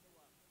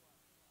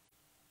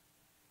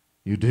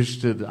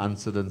 Yudhishthir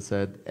answered and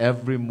said,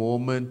 every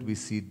moment we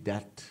see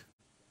death.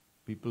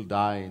 People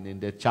dying in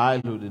their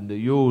childhood, in the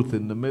youth,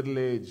 in the middle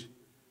age.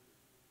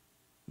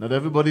 Not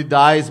everybody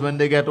dies when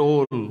they get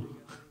old.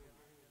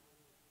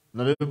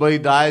 Not everybody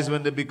dies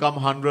when they become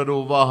 100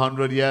 over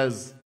 100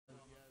 years.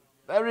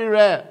 Very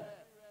rare.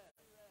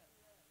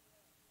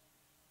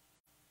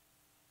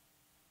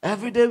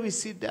 Every day we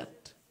see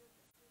that.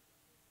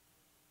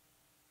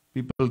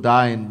 People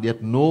die,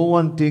 yet no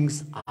one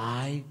thinks,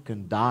 I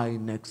can die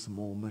next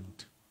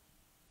moment.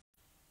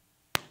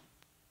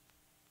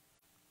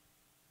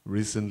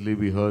 Recently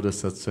we heard a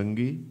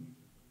satsangi,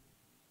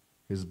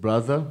 his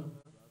brother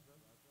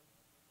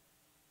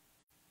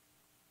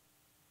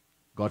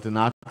got an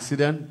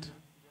accident,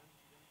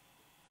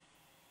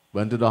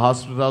 went to the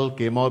hospital,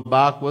 came out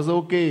back, was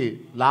okay,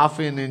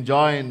 laughing,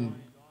 enjoying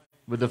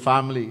with the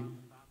family.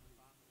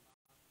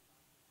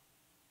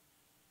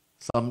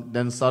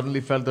 Then suddenly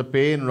felt the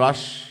pain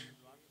rush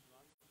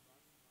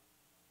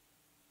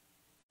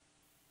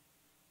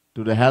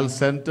to the health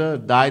center,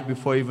 died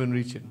before even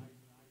reaching.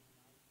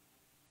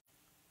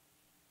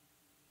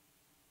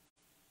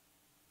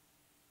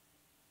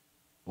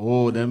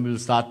 Oh, then we'll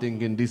start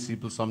thinking these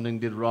people something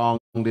did wrong,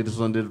 this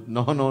one did.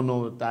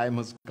 No, time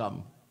has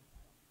come.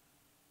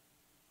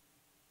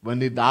 When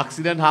the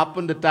accident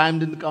happened, the time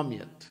didn't come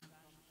yet.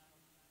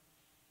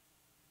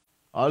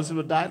 Or else he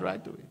would die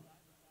right away.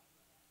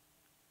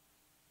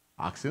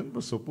 Accident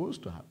was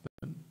supposed to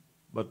happen,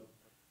 but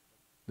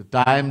the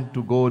time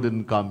to go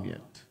didn't come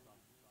yet.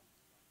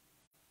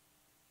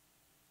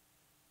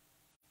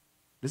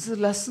 This is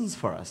lessons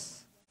for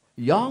us.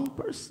 Young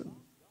person.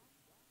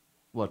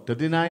 What,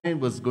 39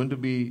 was going to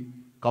be,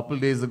 a couple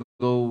days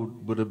ago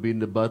would have been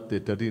the birthday,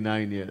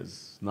 39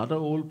 years. Not an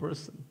old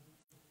person.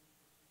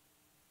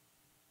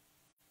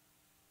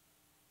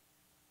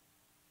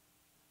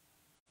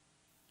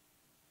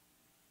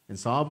 And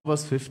some of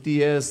us 50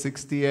 years,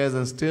 60 years,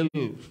 and still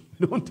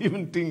don't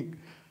even think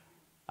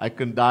I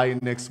can die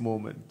next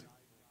moment.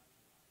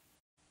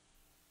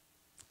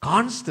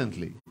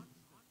 Constantly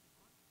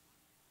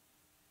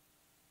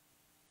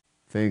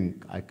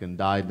think I can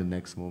die the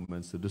next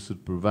moment. So this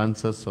would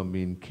prevent us from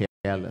being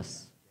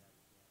careless,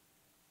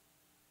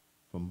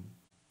 from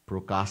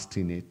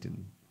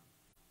procrastinating.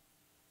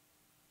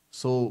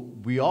 So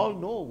we all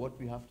know what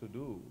we have to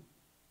do.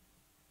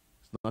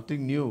 It's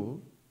nothing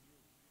new.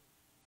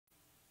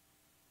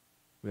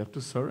 We have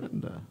to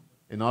surrender.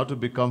 In order to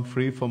become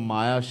free from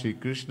Maya, Shri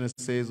Krishna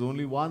says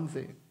only one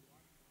thing.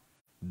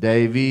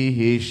 Devi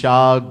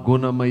hesha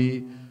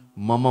gunamai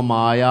mama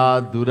maya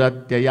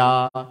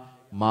duratyaya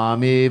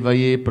mame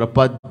vaye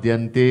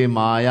prapadyante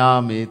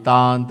maya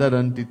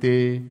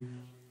metantarantite.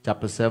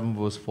 Chapter 7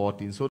 verse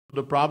 14. So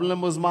the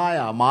problem was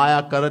Maya.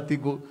 Maya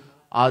karati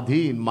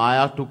adhin.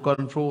 Maya took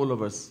control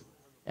of us.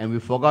 And we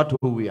forgot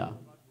who we are.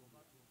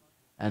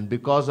 And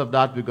because of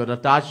that we got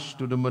attached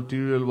to the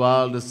material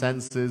world, the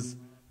senses,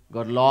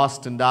 got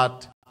lost in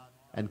that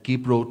and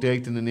keep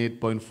rotating in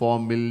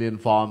 8.4 million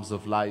forms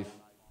of life.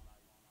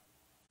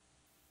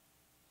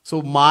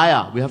 So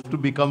Maya, we have to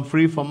become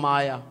free from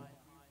Maya.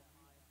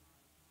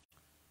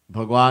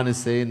 Bhagavan is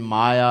saying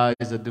Maya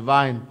is a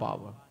divine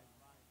power.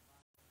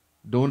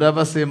 Don't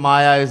ever say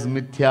Maya is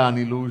mithya, an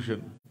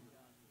illusion,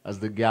 as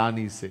the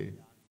Jnanis say.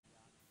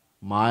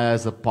 Maya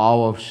is a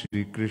power of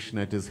Shri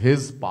Krishna. It is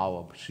his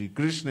power. Shri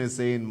Krishna is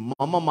saying,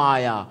 Mama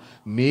Maya,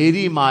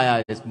 Meri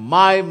Maya is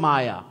my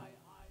Maya.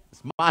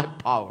 It's my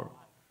power.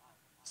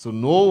 So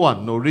no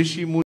one, no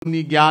Rishi,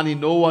 Muni, Jnani,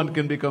 no one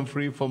can become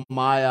free from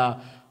Maya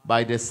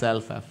by their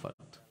self-effort.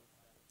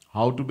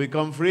 How to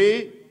become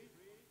free?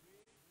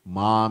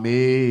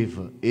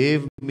 Mamev.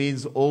 Ev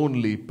means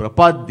only.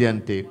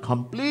 Prapadyante.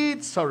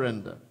 Complete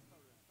surrender.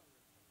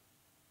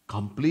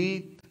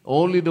 Complete.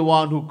 Only the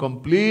one who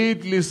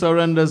completely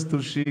surrenders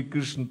to Shri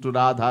Krishna, to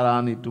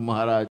Radharani, to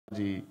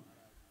Maharaji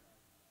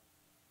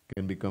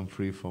can become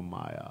free from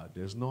Maya.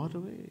 There's no other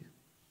way.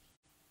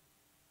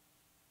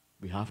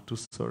 We have to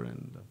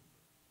surrender.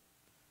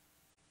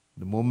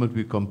 The moment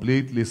we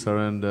completely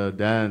surrender,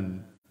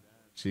 then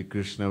Sri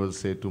Krishna will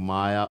say to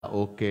Maya,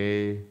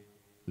 okay,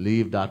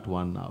 leave that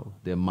one now,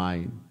 they're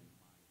mine.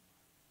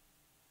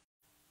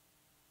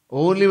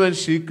 Only when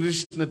Sri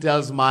Krishna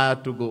tells Maya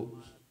to go,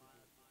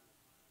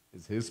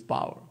 it's his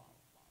power.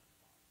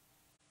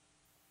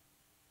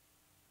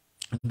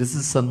 This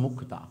is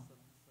Sanmukta.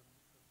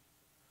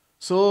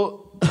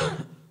 So,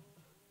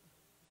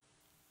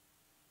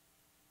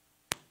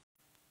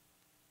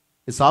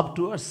 it's up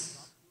to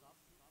us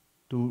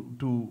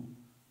to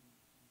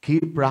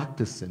keep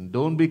practicing.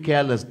 Don't be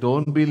careless.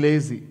 Don't be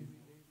lazy.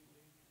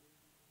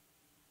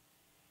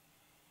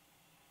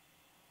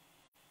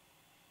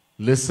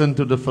 Listen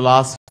to the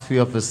philosophy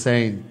of a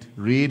saint.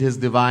 Read his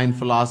divine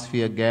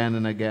philosophy again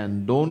and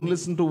again. Don't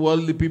listen to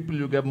worldly people.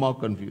 You get more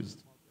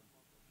confused.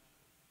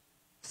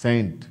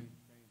 Saint.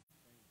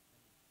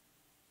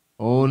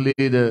 Only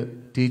the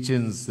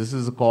teachings. This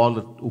is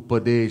called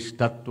Upadesh,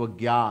 Tattva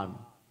Gyan.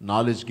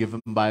 Knowledge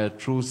given by a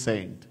true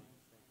saint.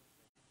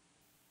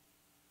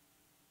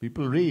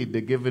 People read,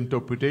 they give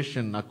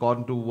interpretation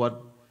according to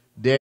what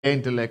their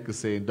intellect is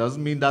saying.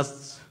 Doesn't mean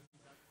that's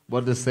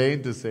what the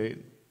saint is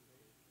saying.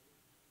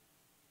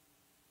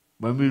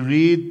 When we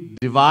read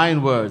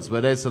divine words,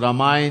 whether it's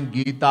Ramayana,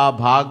 Gita,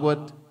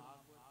 Bhagavad,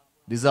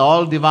 these are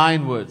all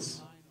divine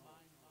words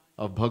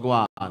of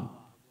Bhagavan.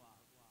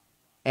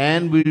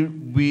 And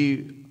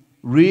we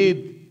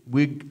read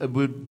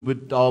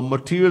with our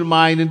material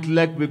mind,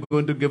 intellect, we're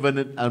going to give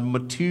a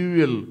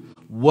material,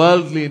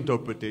 worldly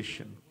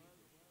interpretation.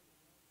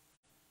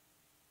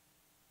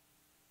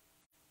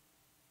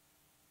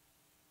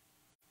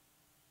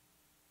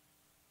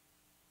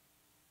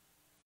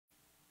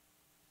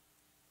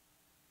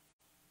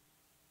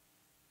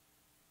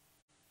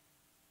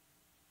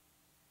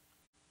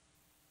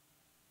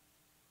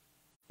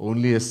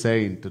 Only a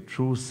saint, a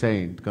true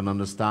saint, can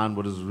understand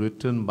what is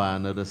written by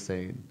another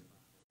saint.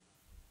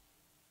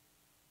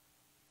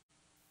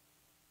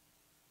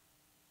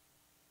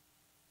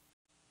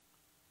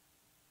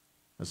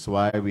 That's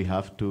why we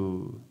have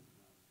to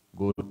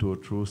go to a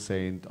true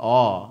saint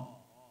or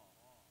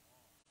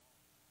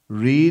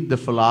read the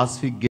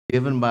philosophy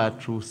given by a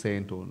true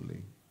saint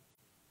only.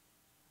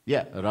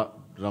 Yeah,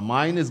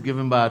 Ramayana is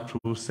given by a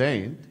true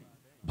saint,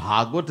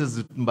 Bhagavad is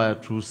written by a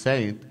true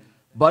saint,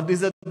 but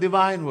these are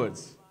divine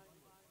words.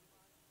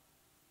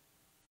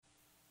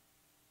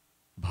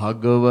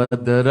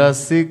 Bhagavad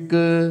रसिक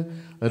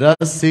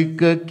रसिक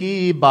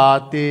की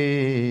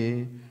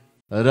बातें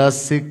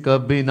रसिक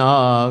बिना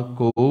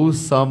को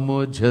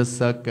समझ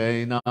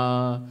सके ना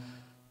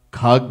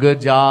खग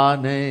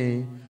जाने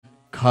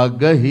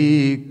खग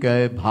ही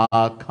कै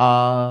भाखा.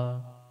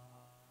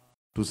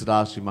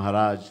 Tusrashri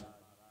Maharaj,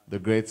 the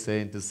great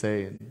saint, is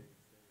saying,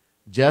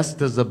 just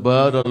as a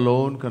bird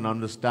alone can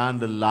understand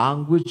the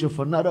language of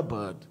another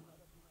bird,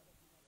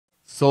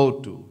 so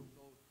too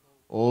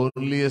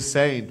only a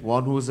saint,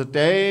 one who has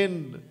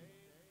attained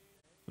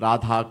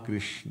Radha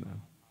Krishna,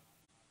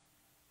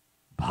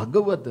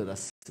 Bhagavad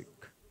Rasik,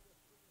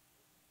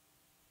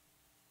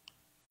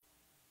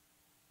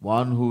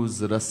 one who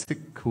is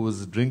Rasik, who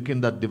is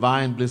drinking that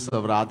divine bliss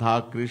of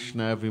Radha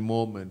Krishna every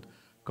moment,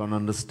 can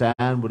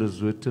understand what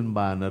is written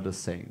by another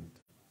saint.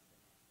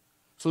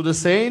 So the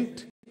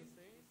saint,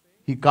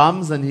 he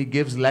comes and he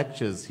gives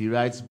lectures, he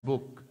writes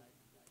book.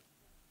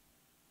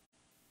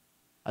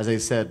 As I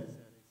said,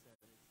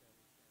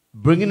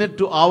 bringing it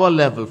to our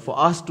level for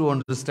us to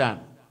understand.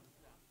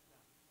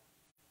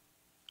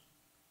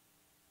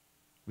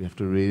 We have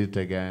to read it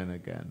again and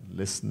again,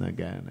 listen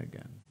again and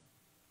again.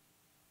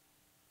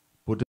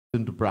 Put it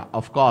into practice.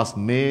 Of course,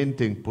 main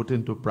thing, put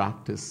into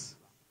practice.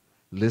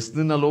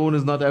 Listening alone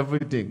is not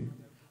everything.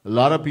 A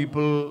lot of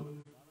people,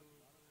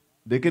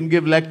 they can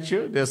give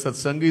lecture. There are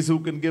satsangis who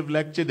can give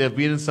lecture. They have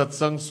been in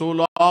satsang so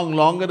long,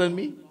 longer than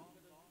me.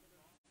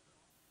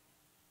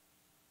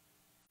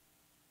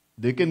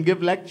 They can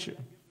give lecture.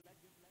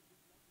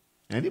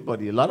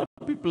 Anybody, a lot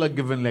of people are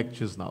giving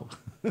lectures now.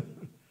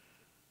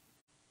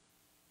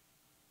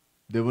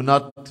 They were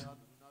not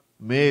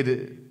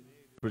made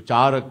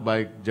pracharak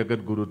by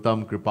Jagat Guru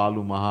Tam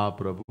Kripalu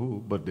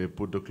Mahaprabhu, but they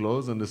put the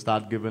clothes and they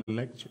start giving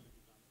lecture.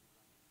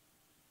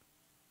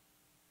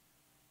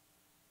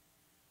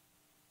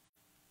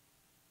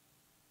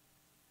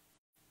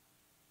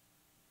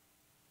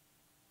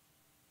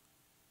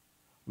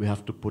 We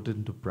have to put it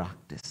into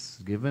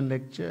practice. Given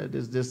lecture,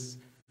 there's this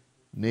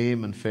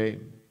name and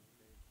fame.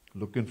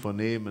 Looking for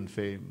name and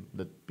fame,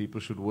 that people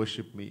should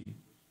worship me,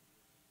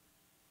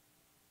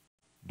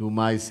 do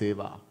my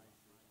seva.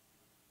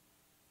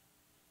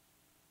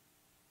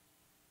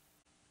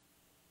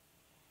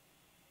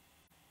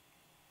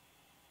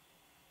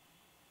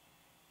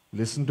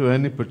 Listen to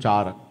any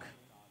pracharak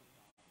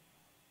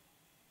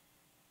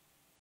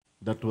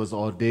that was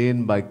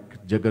ordained by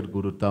Jagat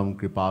Guru Tam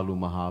Kripalu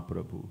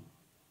Mahaprabhu.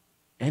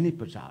 Any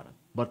pracharak,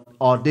 but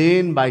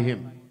ordained by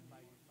him.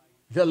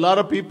 There are a lot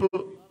of people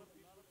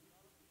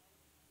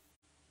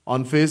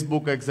on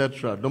Facebook,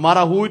 etc. No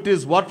matter who it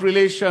is, what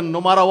relation,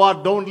 no matter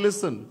what, don't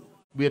listen.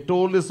 We are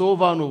told this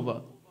over and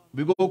over.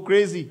 We go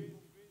crazy.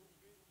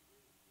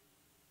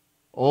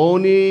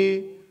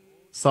 Only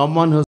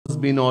someone who has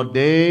been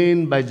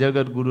ordained by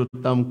Jagat Guru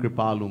Tam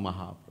Kripalu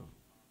Mahaprabhu.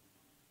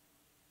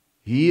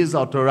 He is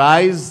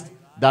authorized,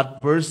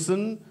 that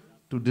person,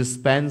 to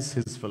dispense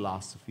his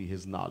philosophy,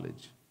 his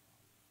knowledge.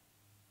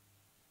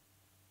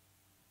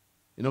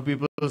 You know,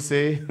 people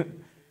say,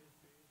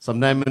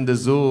 sometime in the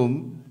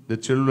Zoom, the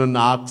children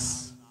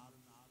ask,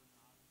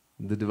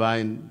 the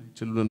divine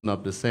children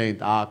of the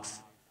saint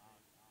ask,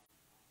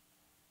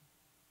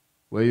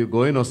 where are you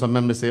going? Or some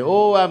members say,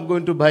 oh, I'm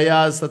going to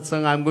Bhaiya's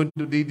satsang, I'm going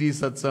to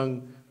Didi's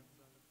satsang.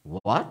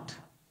 What?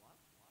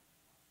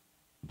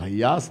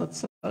 Bhaiya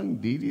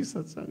satsang, Didi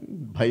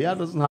satsang? Bhaiya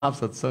doesn't have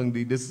satsang,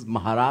 Didi. This is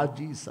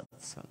Maharajji's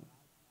satsang.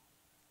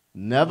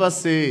 Never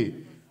say,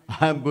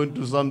 I'm going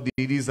to some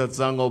Didi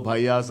satsang or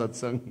Bhaiya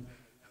satsang.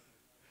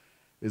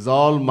 It's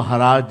all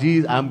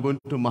Maharajji's, I'm going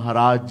to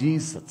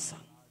Maharajji's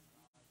satsang.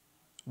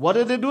 What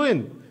are they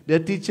doing? They're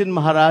teaching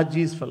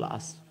Maharajji's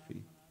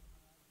philosophy.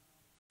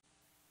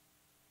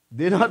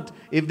 They're not,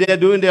 if they are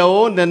doing their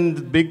own, then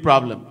big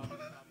problem.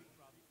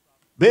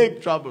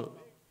 Big trouble.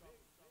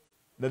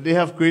 That they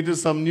have created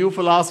some new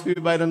philosophy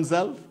by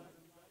themselves,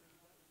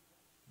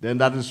 then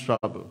that is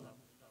trouble.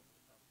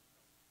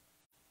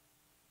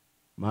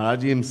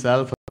 Maharajji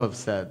himself have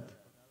said,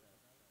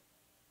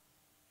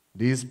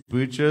 these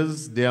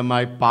preachers, they are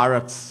my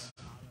parrots.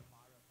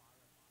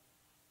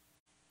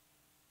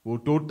 वो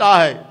टोटा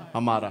है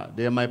हमारा.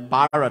 They are my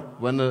parrot.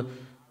 When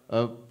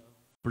a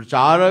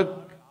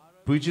pracharak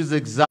preaches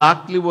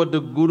exactly what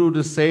the Guru,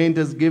 the saint,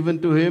 has given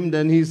to him,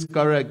 then he's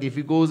correct. If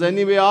he goes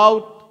any way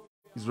out,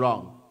 he's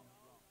wrong.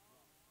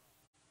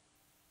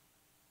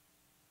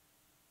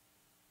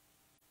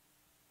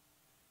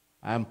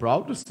 I am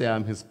proud to say I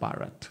am his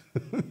parrot.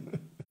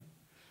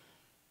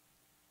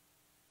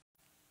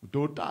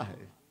 Tota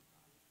hai.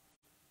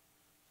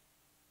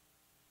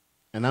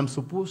 And I'm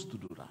supposed to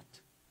do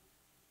that.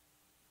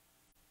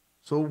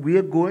 So we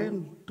are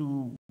going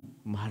to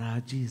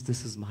Maharajji's.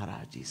 This is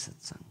Maharajji's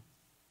satsang.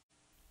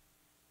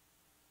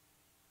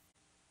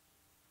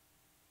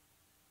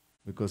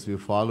 Because we are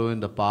following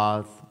the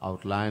path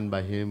outlined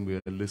by him, we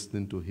are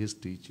listening to his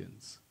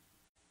teachings.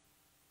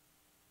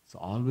 So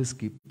always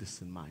keep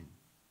this in mind.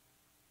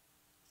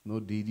 No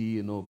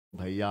Didi, no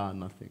Bhaiya,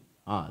 nothing.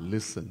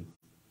 Listen.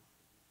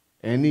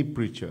 Any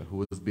preacher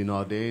who has been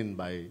ordained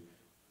by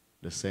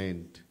the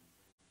saint,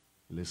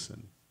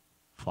 listen,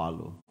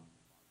 follow,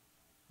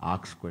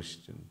 ask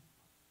question.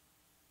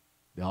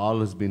 They all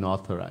has been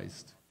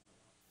authorized.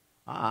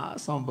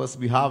 Some of us,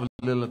 we have a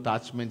little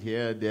attachment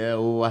here, there.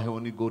 Oh, I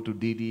only go to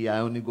Didi, I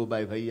only go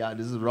by Bhaiya.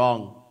 This is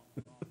wrong.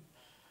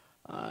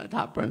 It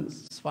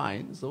happens. It's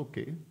fine. It's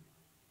okay.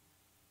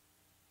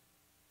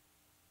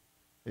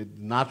 It's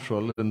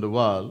natural in the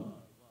world.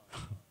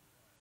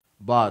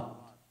 But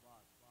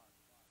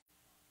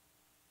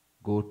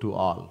go to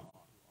all.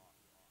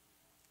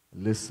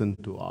 Listen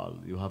to all.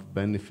 You have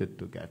benefit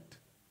to get.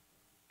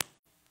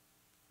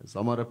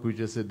 Some other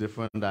preachers say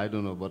different, I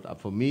don't know. But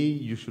for me,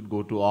 you should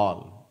go to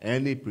all.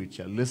 Any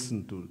preacher,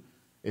 listen to.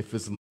 If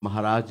it's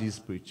Maharajji's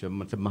preacher,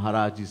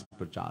 Maharajji's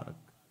pracharak.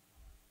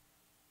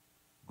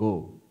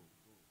 Go.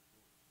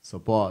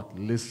 Support.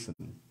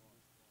 Listen.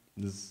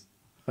 This,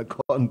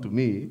 according to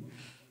me,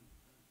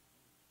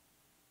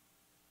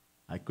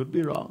 I could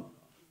be wrong.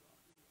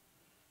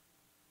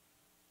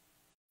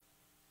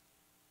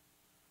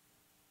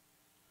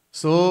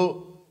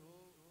 So,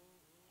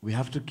 we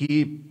have to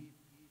keep.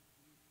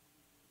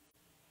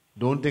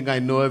 Don't think I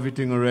know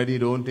everything already.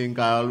 Don't think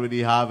I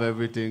already have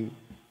everything.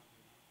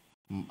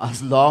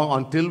 As long,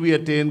 until we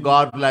attain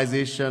God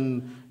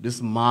realization,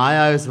 this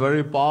Maya is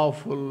very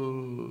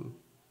powerful.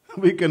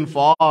 We can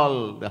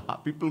fall.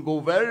 People go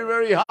very,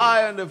 very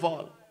high and they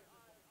fall.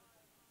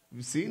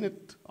 We've seen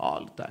it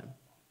all the time.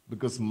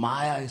 Because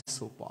Maya is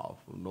so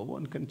powerful. No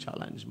one can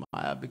challenge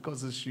Maya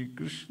because it's Sri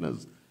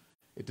Krishna's.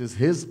 It is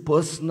his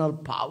personal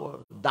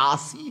power.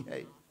 Dasi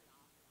hai.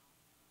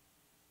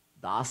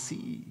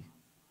 Dasi.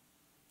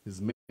 His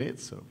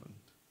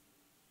maidservant.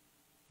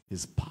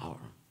 His power.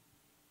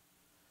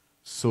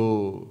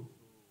 So,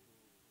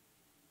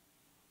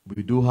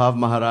 we do have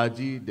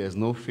Maharajji. There's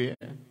no fear.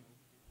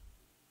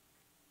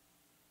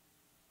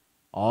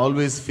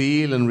 Always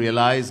feel and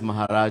realize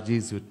Maharajji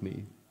is with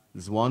me.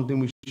 This is one thing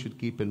we should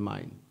keep in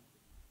mind.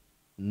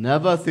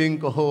 Never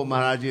think, oh,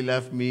 Maharajji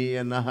left me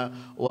and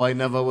oh, I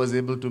never was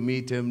able to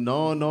meet him.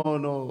 No, no,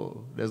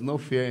 no. There's no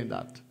fear in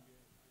that.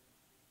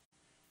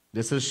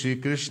 This is Sri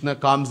Krishna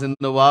comes in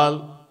the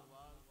world.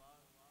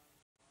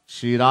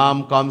 Sri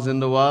Ram comes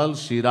in the world.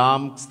 Sri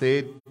Ram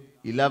stayed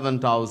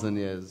 11,000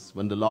 years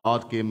when the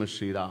Lord came as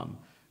Sri Ram.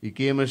 He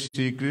came as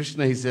Sri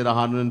Krishna, he said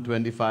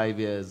 125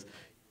 years.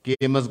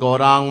 Came as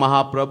Gaurang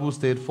Mahaprabhu,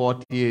 stayed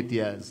 48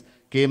 years.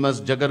 Came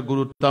as Jagat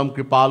Guru Tam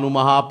Kripalu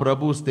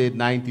Mahaprabhu, stayed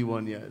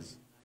 91 years.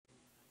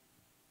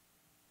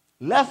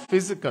 Left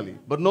physically,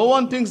 but no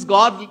one thinks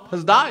God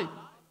has died.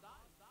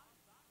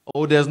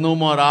 Oh, there's no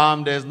more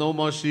Ram, there's no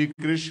more Shri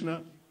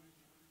Krishna.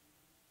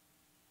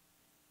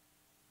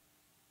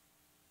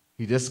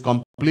 He just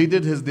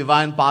completed his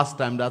divine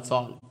pastime, that's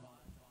all.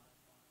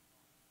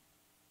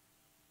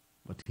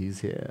 But he's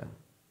here.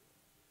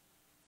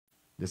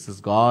 This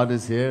is God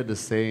is here, the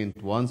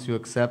saint. Once you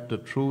accept a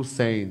true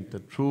saint, a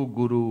true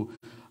guru,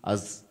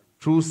 as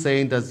true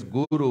saint as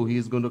guru, he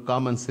is going to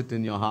come and sit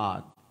in your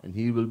heart. And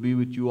he will be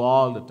with you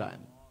all the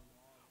time.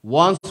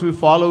 Once we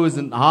follow his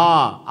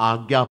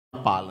Agya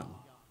Palan.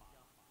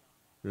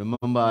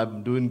 Remember,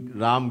 I'm doing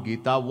Ram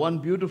Gita. One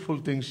beautiful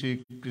thing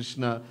Shri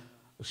Krishna,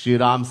 Shri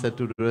Ram said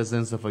to the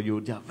residents of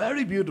Ayodhya.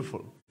 Very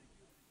beautiful.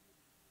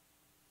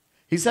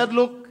 He said,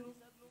 look,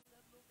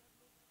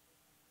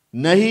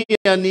 Nahi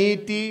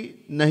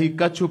aniti, nahi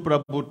kachu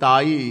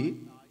prabhutai,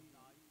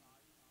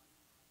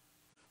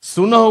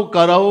 sunahu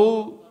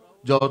karahu,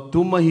 jo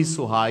tum hi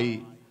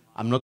suhai.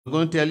 I'm not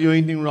going to tell you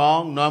anything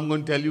wrong. No, I'm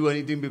going to tell you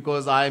anything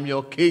because I am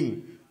your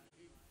king.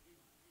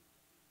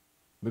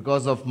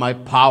 Because of my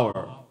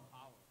power.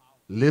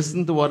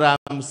 Listen to what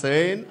I'm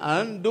saying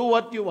and do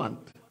what you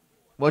want.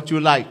 What you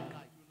like.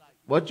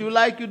 What you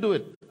like, you do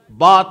it.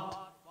 But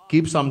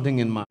keep something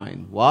in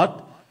mind.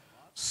 What?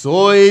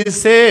 Soi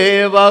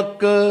sevak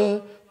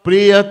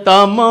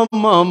priyatam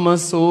mama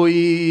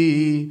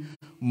soi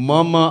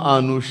mama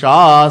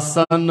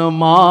anushasan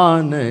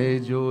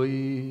mane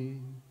joi.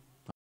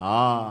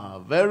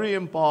 Very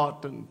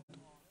important.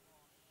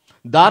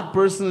 That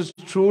person is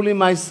truly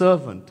my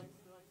servant.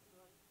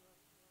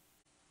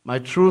 My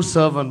true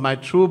servant, my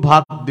true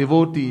bhakt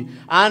devotee,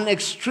 and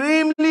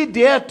extremely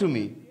dear to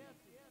me.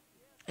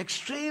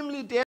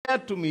 Extremely dear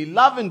to me,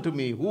 loving to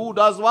me. Who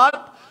does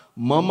what?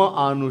 Mama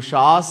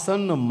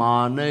anushasan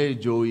mane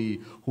joi.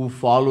 Who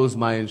follows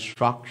my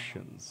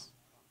instructions.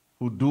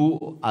 Who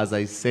do as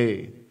I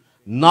say.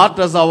 Not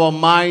as our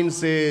mind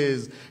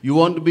says. You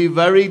want to be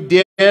very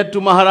dear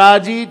to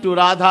Maharaji, to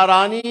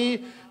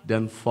Radharani,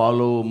 then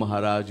follow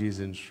Maharaji's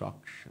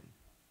instruction.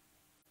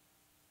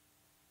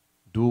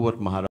 Do what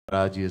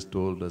Maharaji has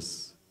told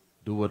us.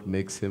 Do what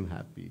makes him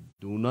happy.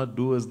 Do not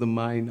do as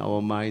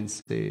our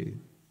minds say.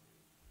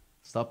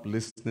 Stop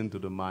listening to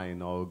the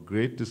mind. Our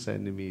greatest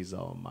enemy is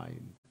our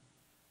mind.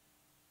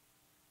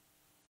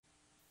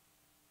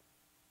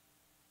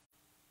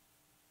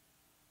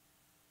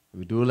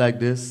 We do like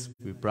this,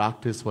 we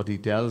practice what he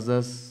tells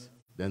us,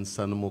 then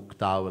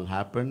Sanmukta will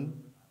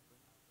happen,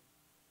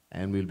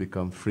 and we'll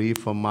become free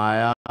from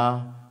Maya,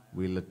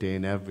 we'll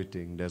attain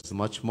everything. There's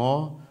much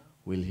more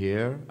we'll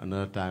hear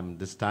another time.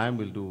 This time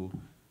we'll do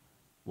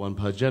one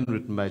bhajan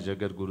written by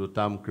Jagat Guru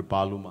Tam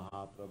Kripalu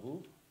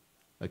Mahaprabhu,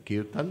 a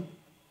kirtan.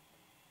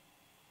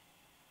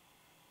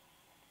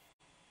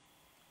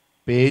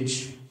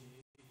 Page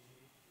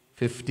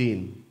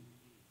 15.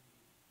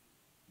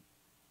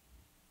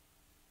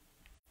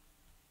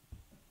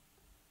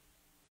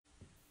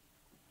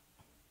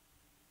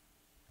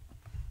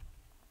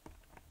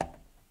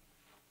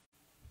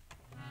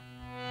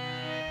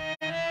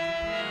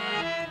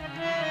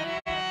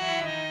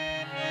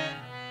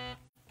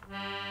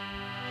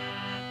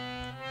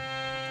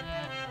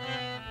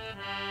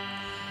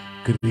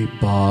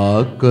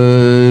 Kripa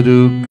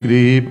karu,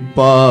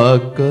 kripa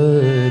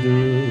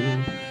karu,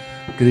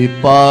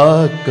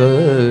 kripa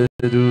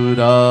karu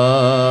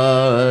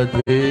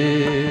Radhe.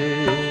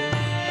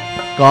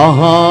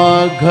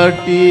 Kahan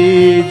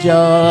ghati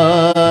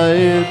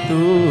jaye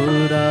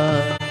tura,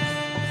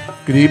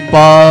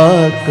 kripa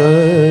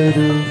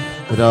karu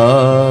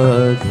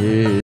Radhe.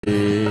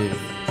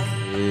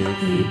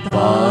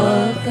 Kripa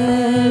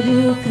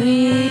karu,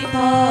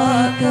 kripa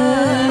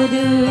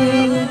karu,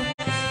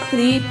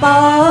 kripa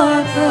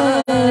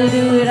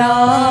karu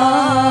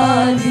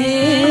Radhe.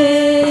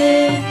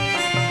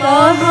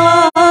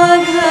 Kahan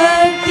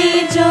ghati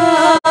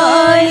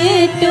jaye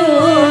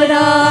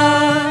tora,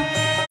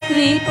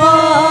 kripa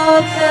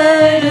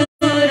karu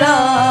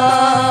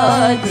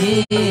Radhe.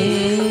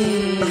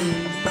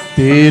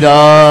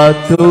 तेरा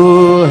तो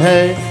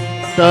है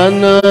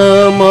तन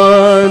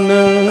मन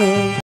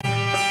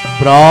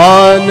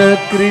प्राण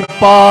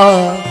कृपा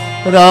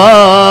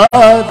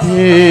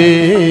राधे.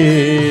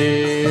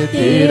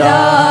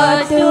 तेरा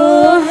तो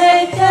है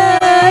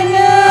तन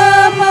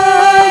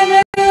मन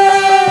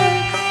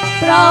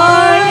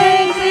प्राण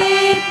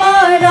कृपा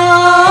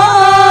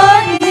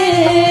राधे.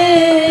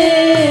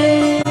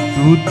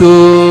 तू तो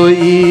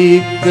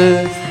एक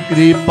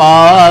कृपा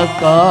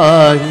का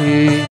ही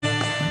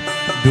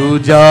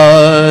दूजा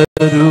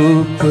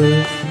रूप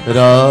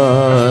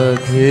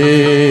राधे.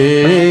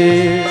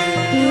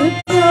 तू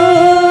तो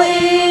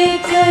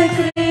एक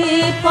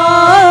कृपा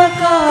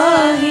का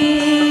ही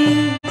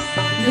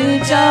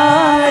दूजा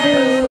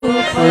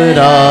रूप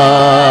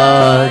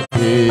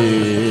राधे.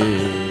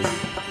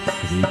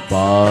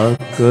 कृपा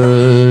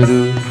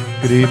करू,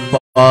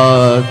 कृपा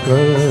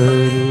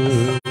करू,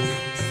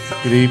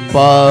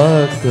 कृपा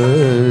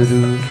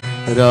करू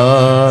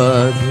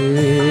राधे.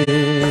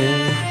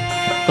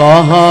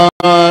 कहाँ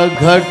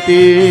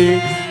घटे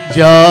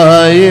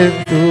जाए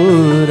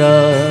तोरा,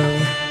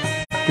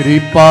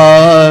 कृपा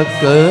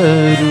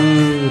करु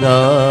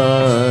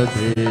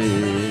राधे।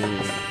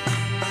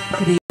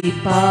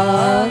 कृपा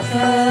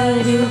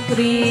करु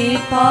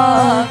कृपा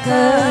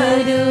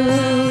करु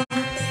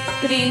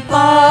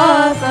कृपा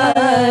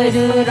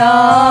करु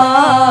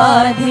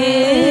राधे।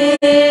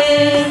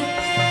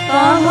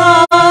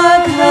 कहाँ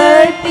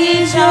घटी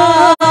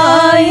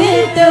जाए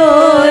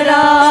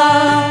तोरा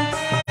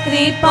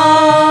कृपा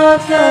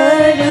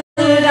करु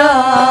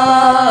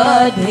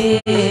राधे।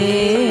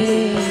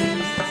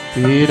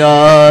 तेरा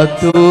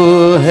तो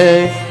है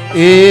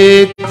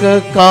एक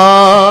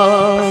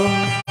काम,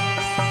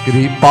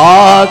 कृपा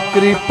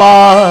कृपा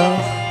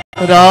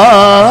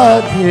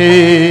राधे।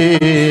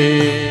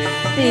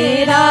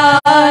 तेरा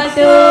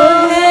तो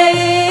है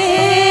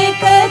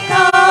एक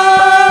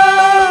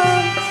काम,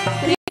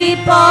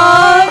 कृपा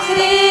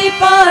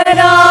कृपा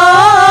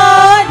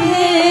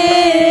राधे।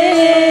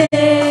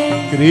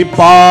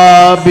 कृपा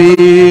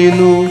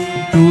बिनु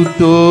तू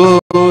तो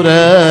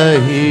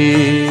रही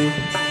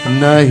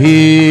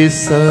नहीं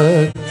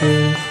सके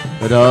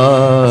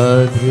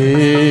राधे।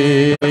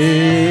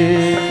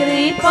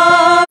 कृपा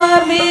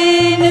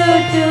बिनु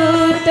तू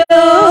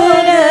तो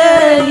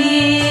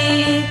रही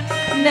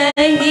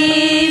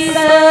नहीं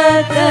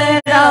सक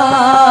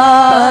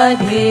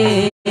राधे।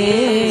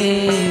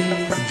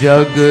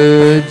 जग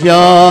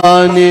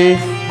जाने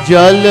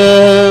जल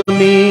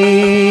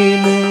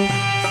मीन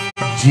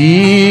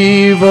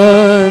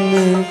जीवन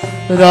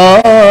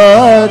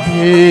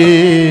राधे।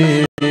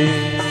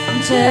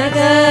 जग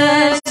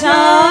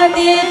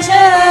जाने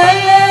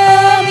जल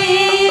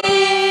मीन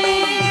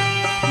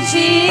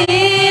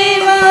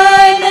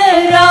जीवन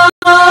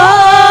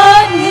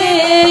राधे।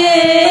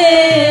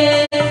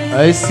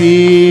 ऐसी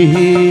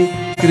ही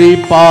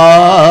कृपा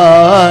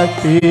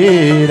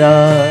तेरा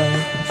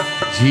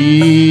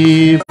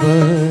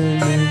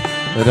जीवन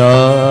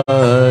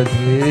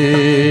राधे।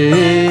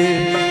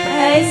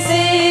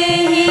 ऐसे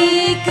ही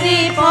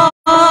कृपा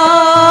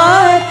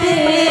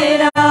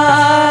तेरा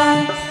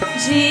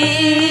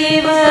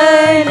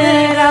जीवन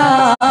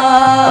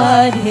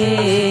राधे।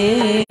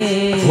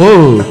 ओ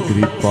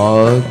कृपा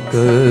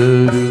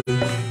करु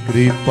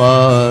कृपा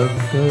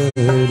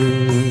करु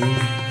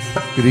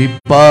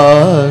कृपा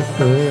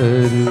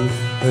करु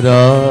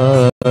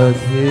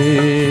राधे।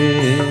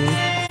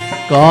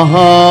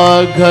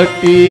 कहाँ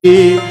घटी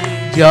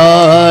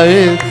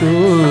जाए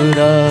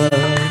तोरा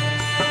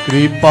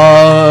कृपा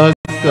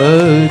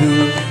करु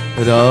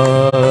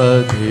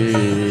राधे।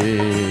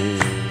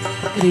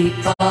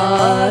 कृपा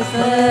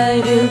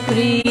करु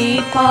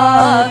कृपा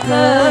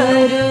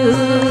करु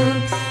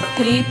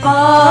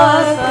कृपा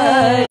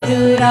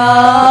करु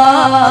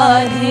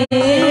राधे।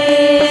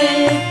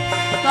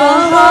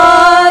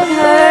 कहाँ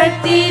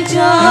घटी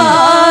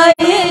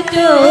जाए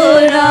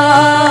तोरा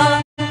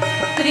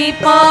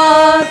कृपा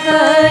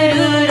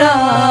करु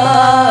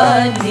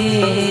राधे।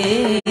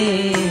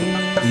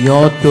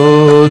 यो तो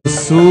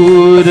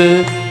सूर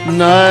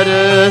नर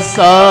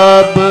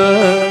सब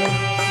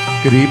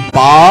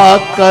कृपा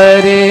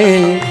करे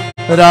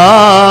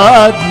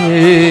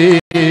राधे।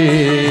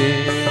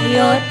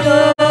 यो तो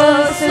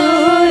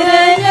सुर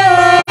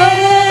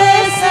नर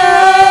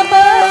सब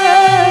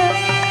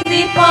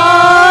कृपा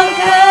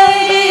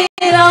करे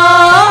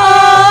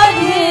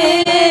राधे।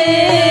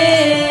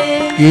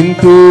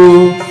 किंतु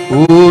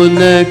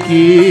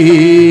उनकी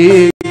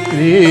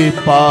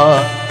कृपा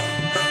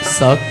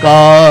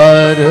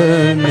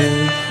सकारण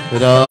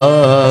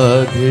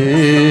राधे।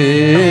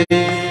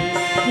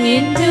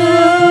 किंतु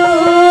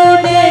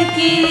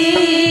उनकी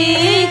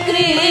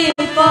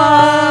कृपा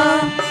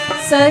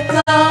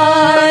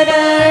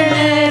सकारण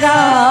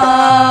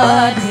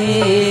राधे।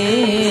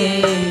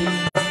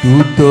 तू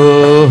तो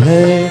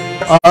है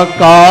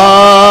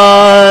अकारण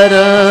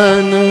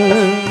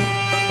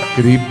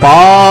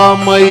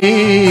कृपामयी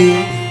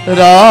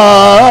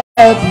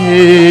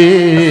राधे।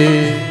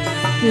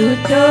 तू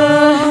तो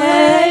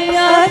है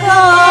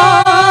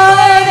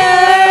अकारण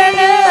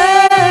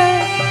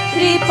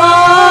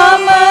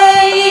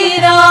कृपामयी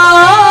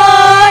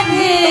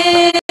राधे।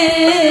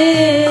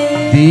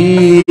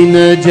 दीन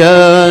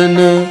जन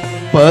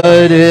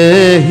पर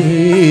ही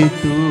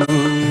तू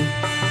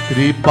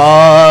कृपा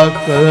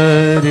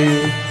करे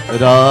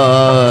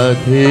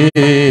राधे।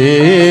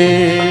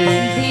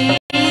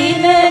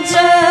 दीन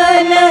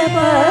जन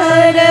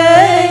पर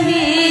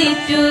ही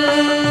तू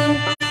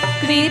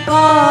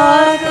कृपा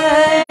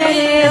करे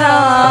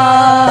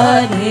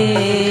राधे।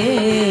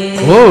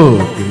 ओ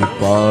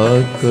कृपा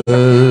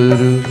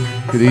करु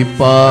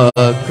कृपा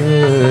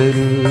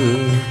करु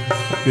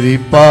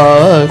कृपा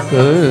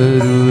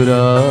करु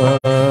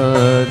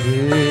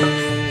राधे।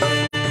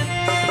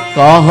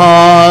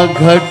 कहाँ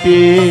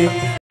घटे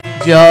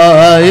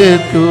जाए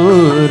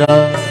तोरा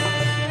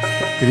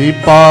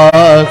कृपा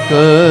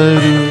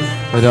करु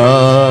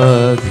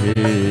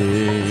राधे।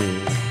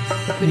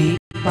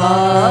 कृपा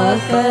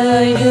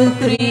करु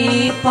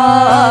कृपा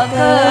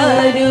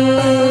करु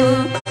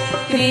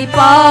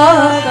कृपा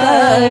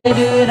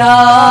करु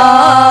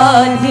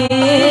राधे।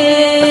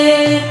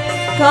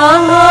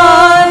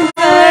 कहाँ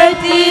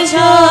घटी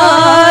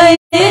जाए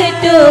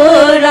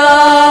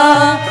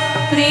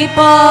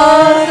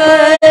कृपा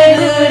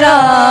करु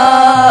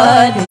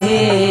राधे।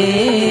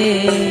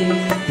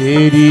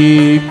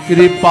 तेरी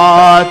कृपा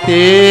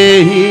ते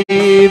ही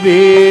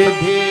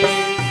विधि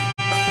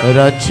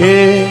रचे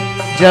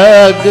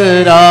जग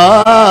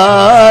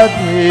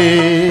राधे।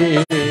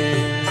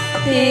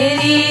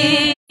 तेरी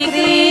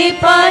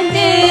कृपा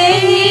ते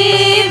ही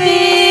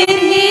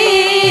विधि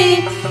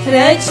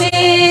रचे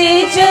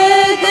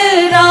जग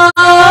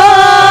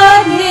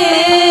राधे।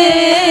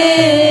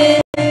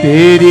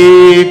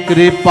 तेरी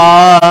कृपा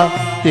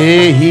ते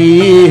ही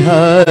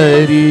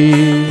हरि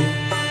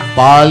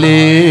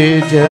पाले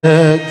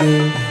जग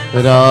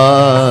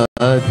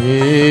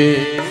राधे।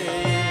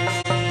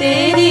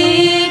 तेरी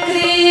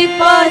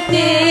कृपा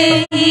ते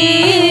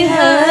ही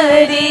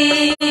हरि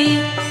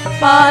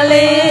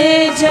पाले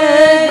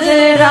जग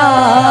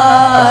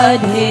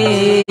राधे।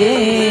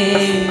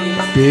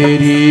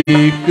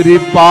 तेरी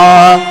कृपा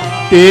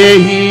ते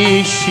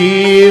ही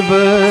शिव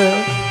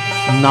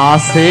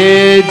नासे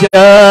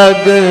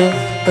जग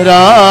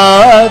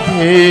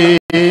राधे।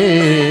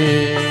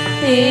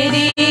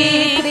 तेरी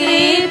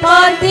कृपा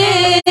ते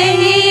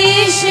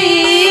ही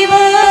शिव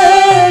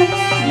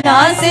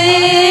नासे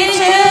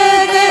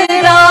जग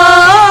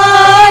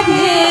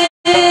राधे।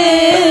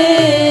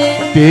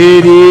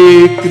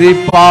 तेरी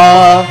कृपा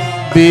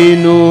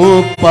बिनु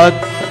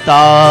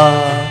पत्ता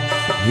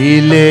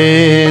हिले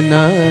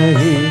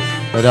नहीं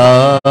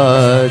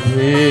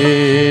राधे।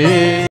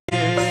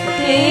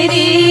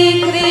 तेरी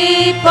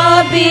कृपा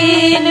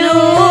बिनु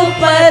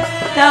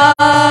पत्ता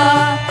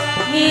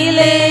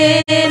हिले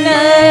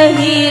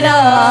नहीं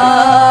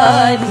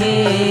राधे।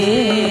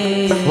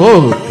 ओ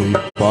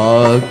कृपा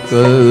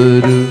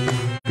करू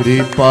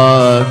कृपा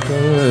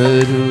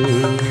करू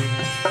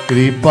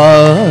कृपा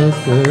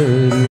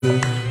करू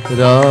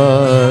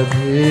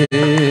राधे।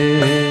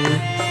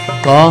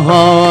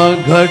 कहाँ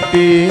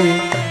घटी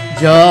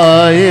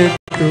जाए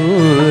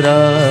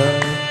तोरा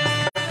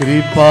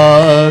कृपा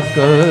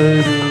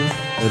करू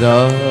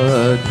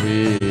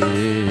राधे।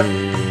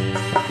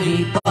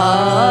 कृपा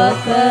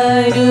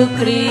करु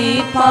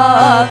कृपा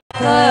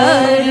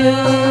करु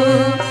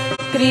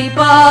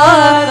कृपा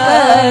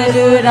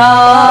करु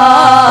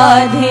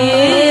राधे।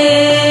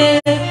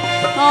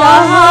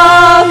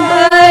 कहाँ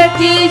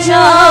घटी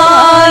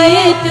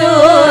जाए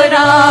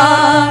तोरा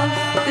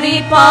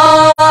कृपा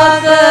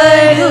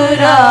करु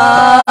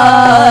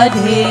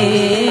राधे।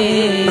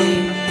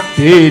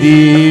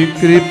 तेरी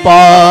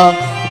कृपा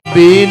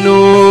बिनु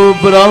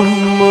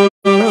ब्रह्म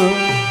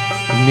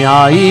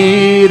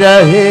न्यायी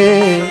रहे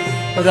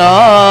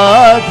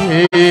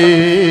राधे।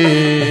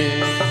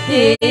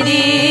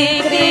 तेरी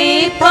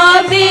कृपा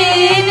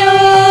बिनु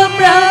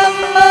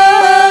ब्रह्म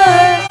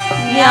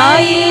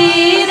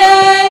न्यायी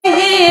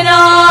रहे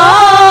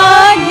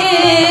राधे।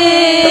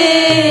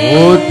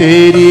 ओ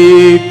तेरी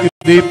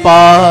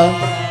कृपा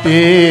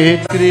ते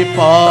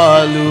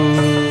कृपालु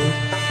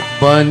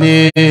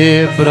बने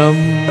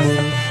ब्रह्म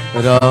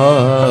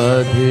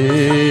राधे।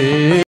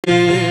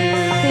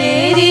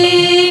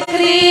 तेरी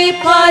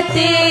कृपा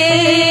ते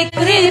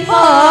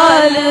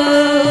कृपालु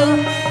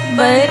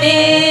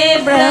बने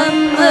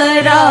ब्रह्म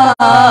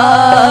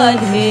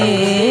राधे।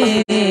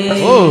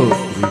 ओ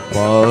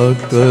कृपा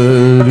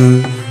करू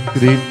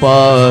कृपा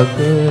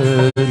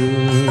करू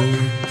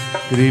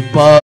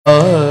कृपा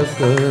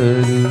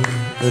करू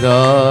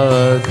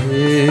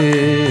राधे।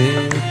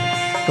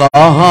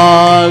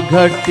 कहाँ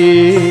घटी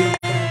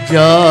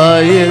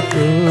जाए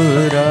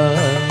तोरा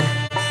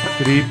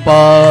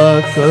कृपा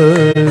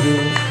करू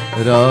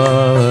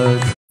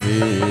राधे।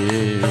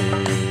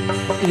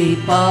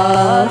 कृपा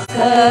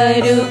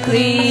करु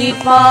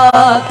कृपा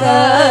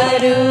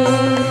करु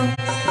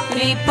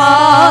कृपा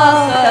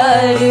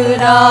करु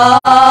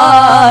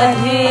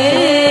राधे।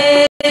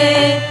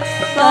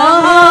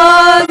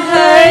 कहाँ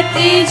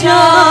घटी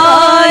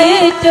जाए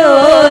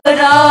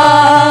तोरा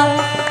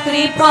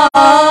कृपा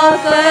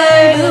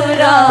करु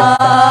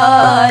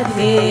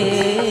राधे।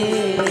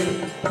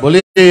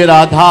 बोले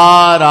राधा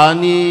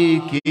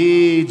रानी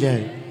की जय।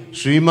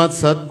 श्रीमद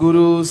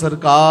सद्गुरु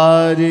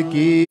सरकार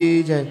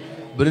की जय।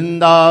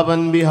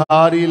 वृंदावन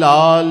बिहारी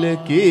लाल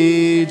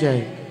की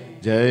जय।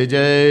 जय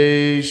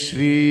जय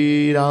श्री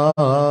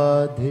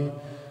राधे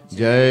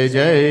जय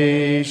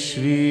जय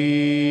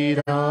श्री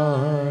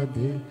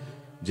राधे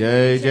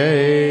जय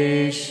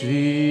जय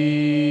श्री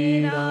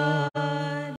राधे।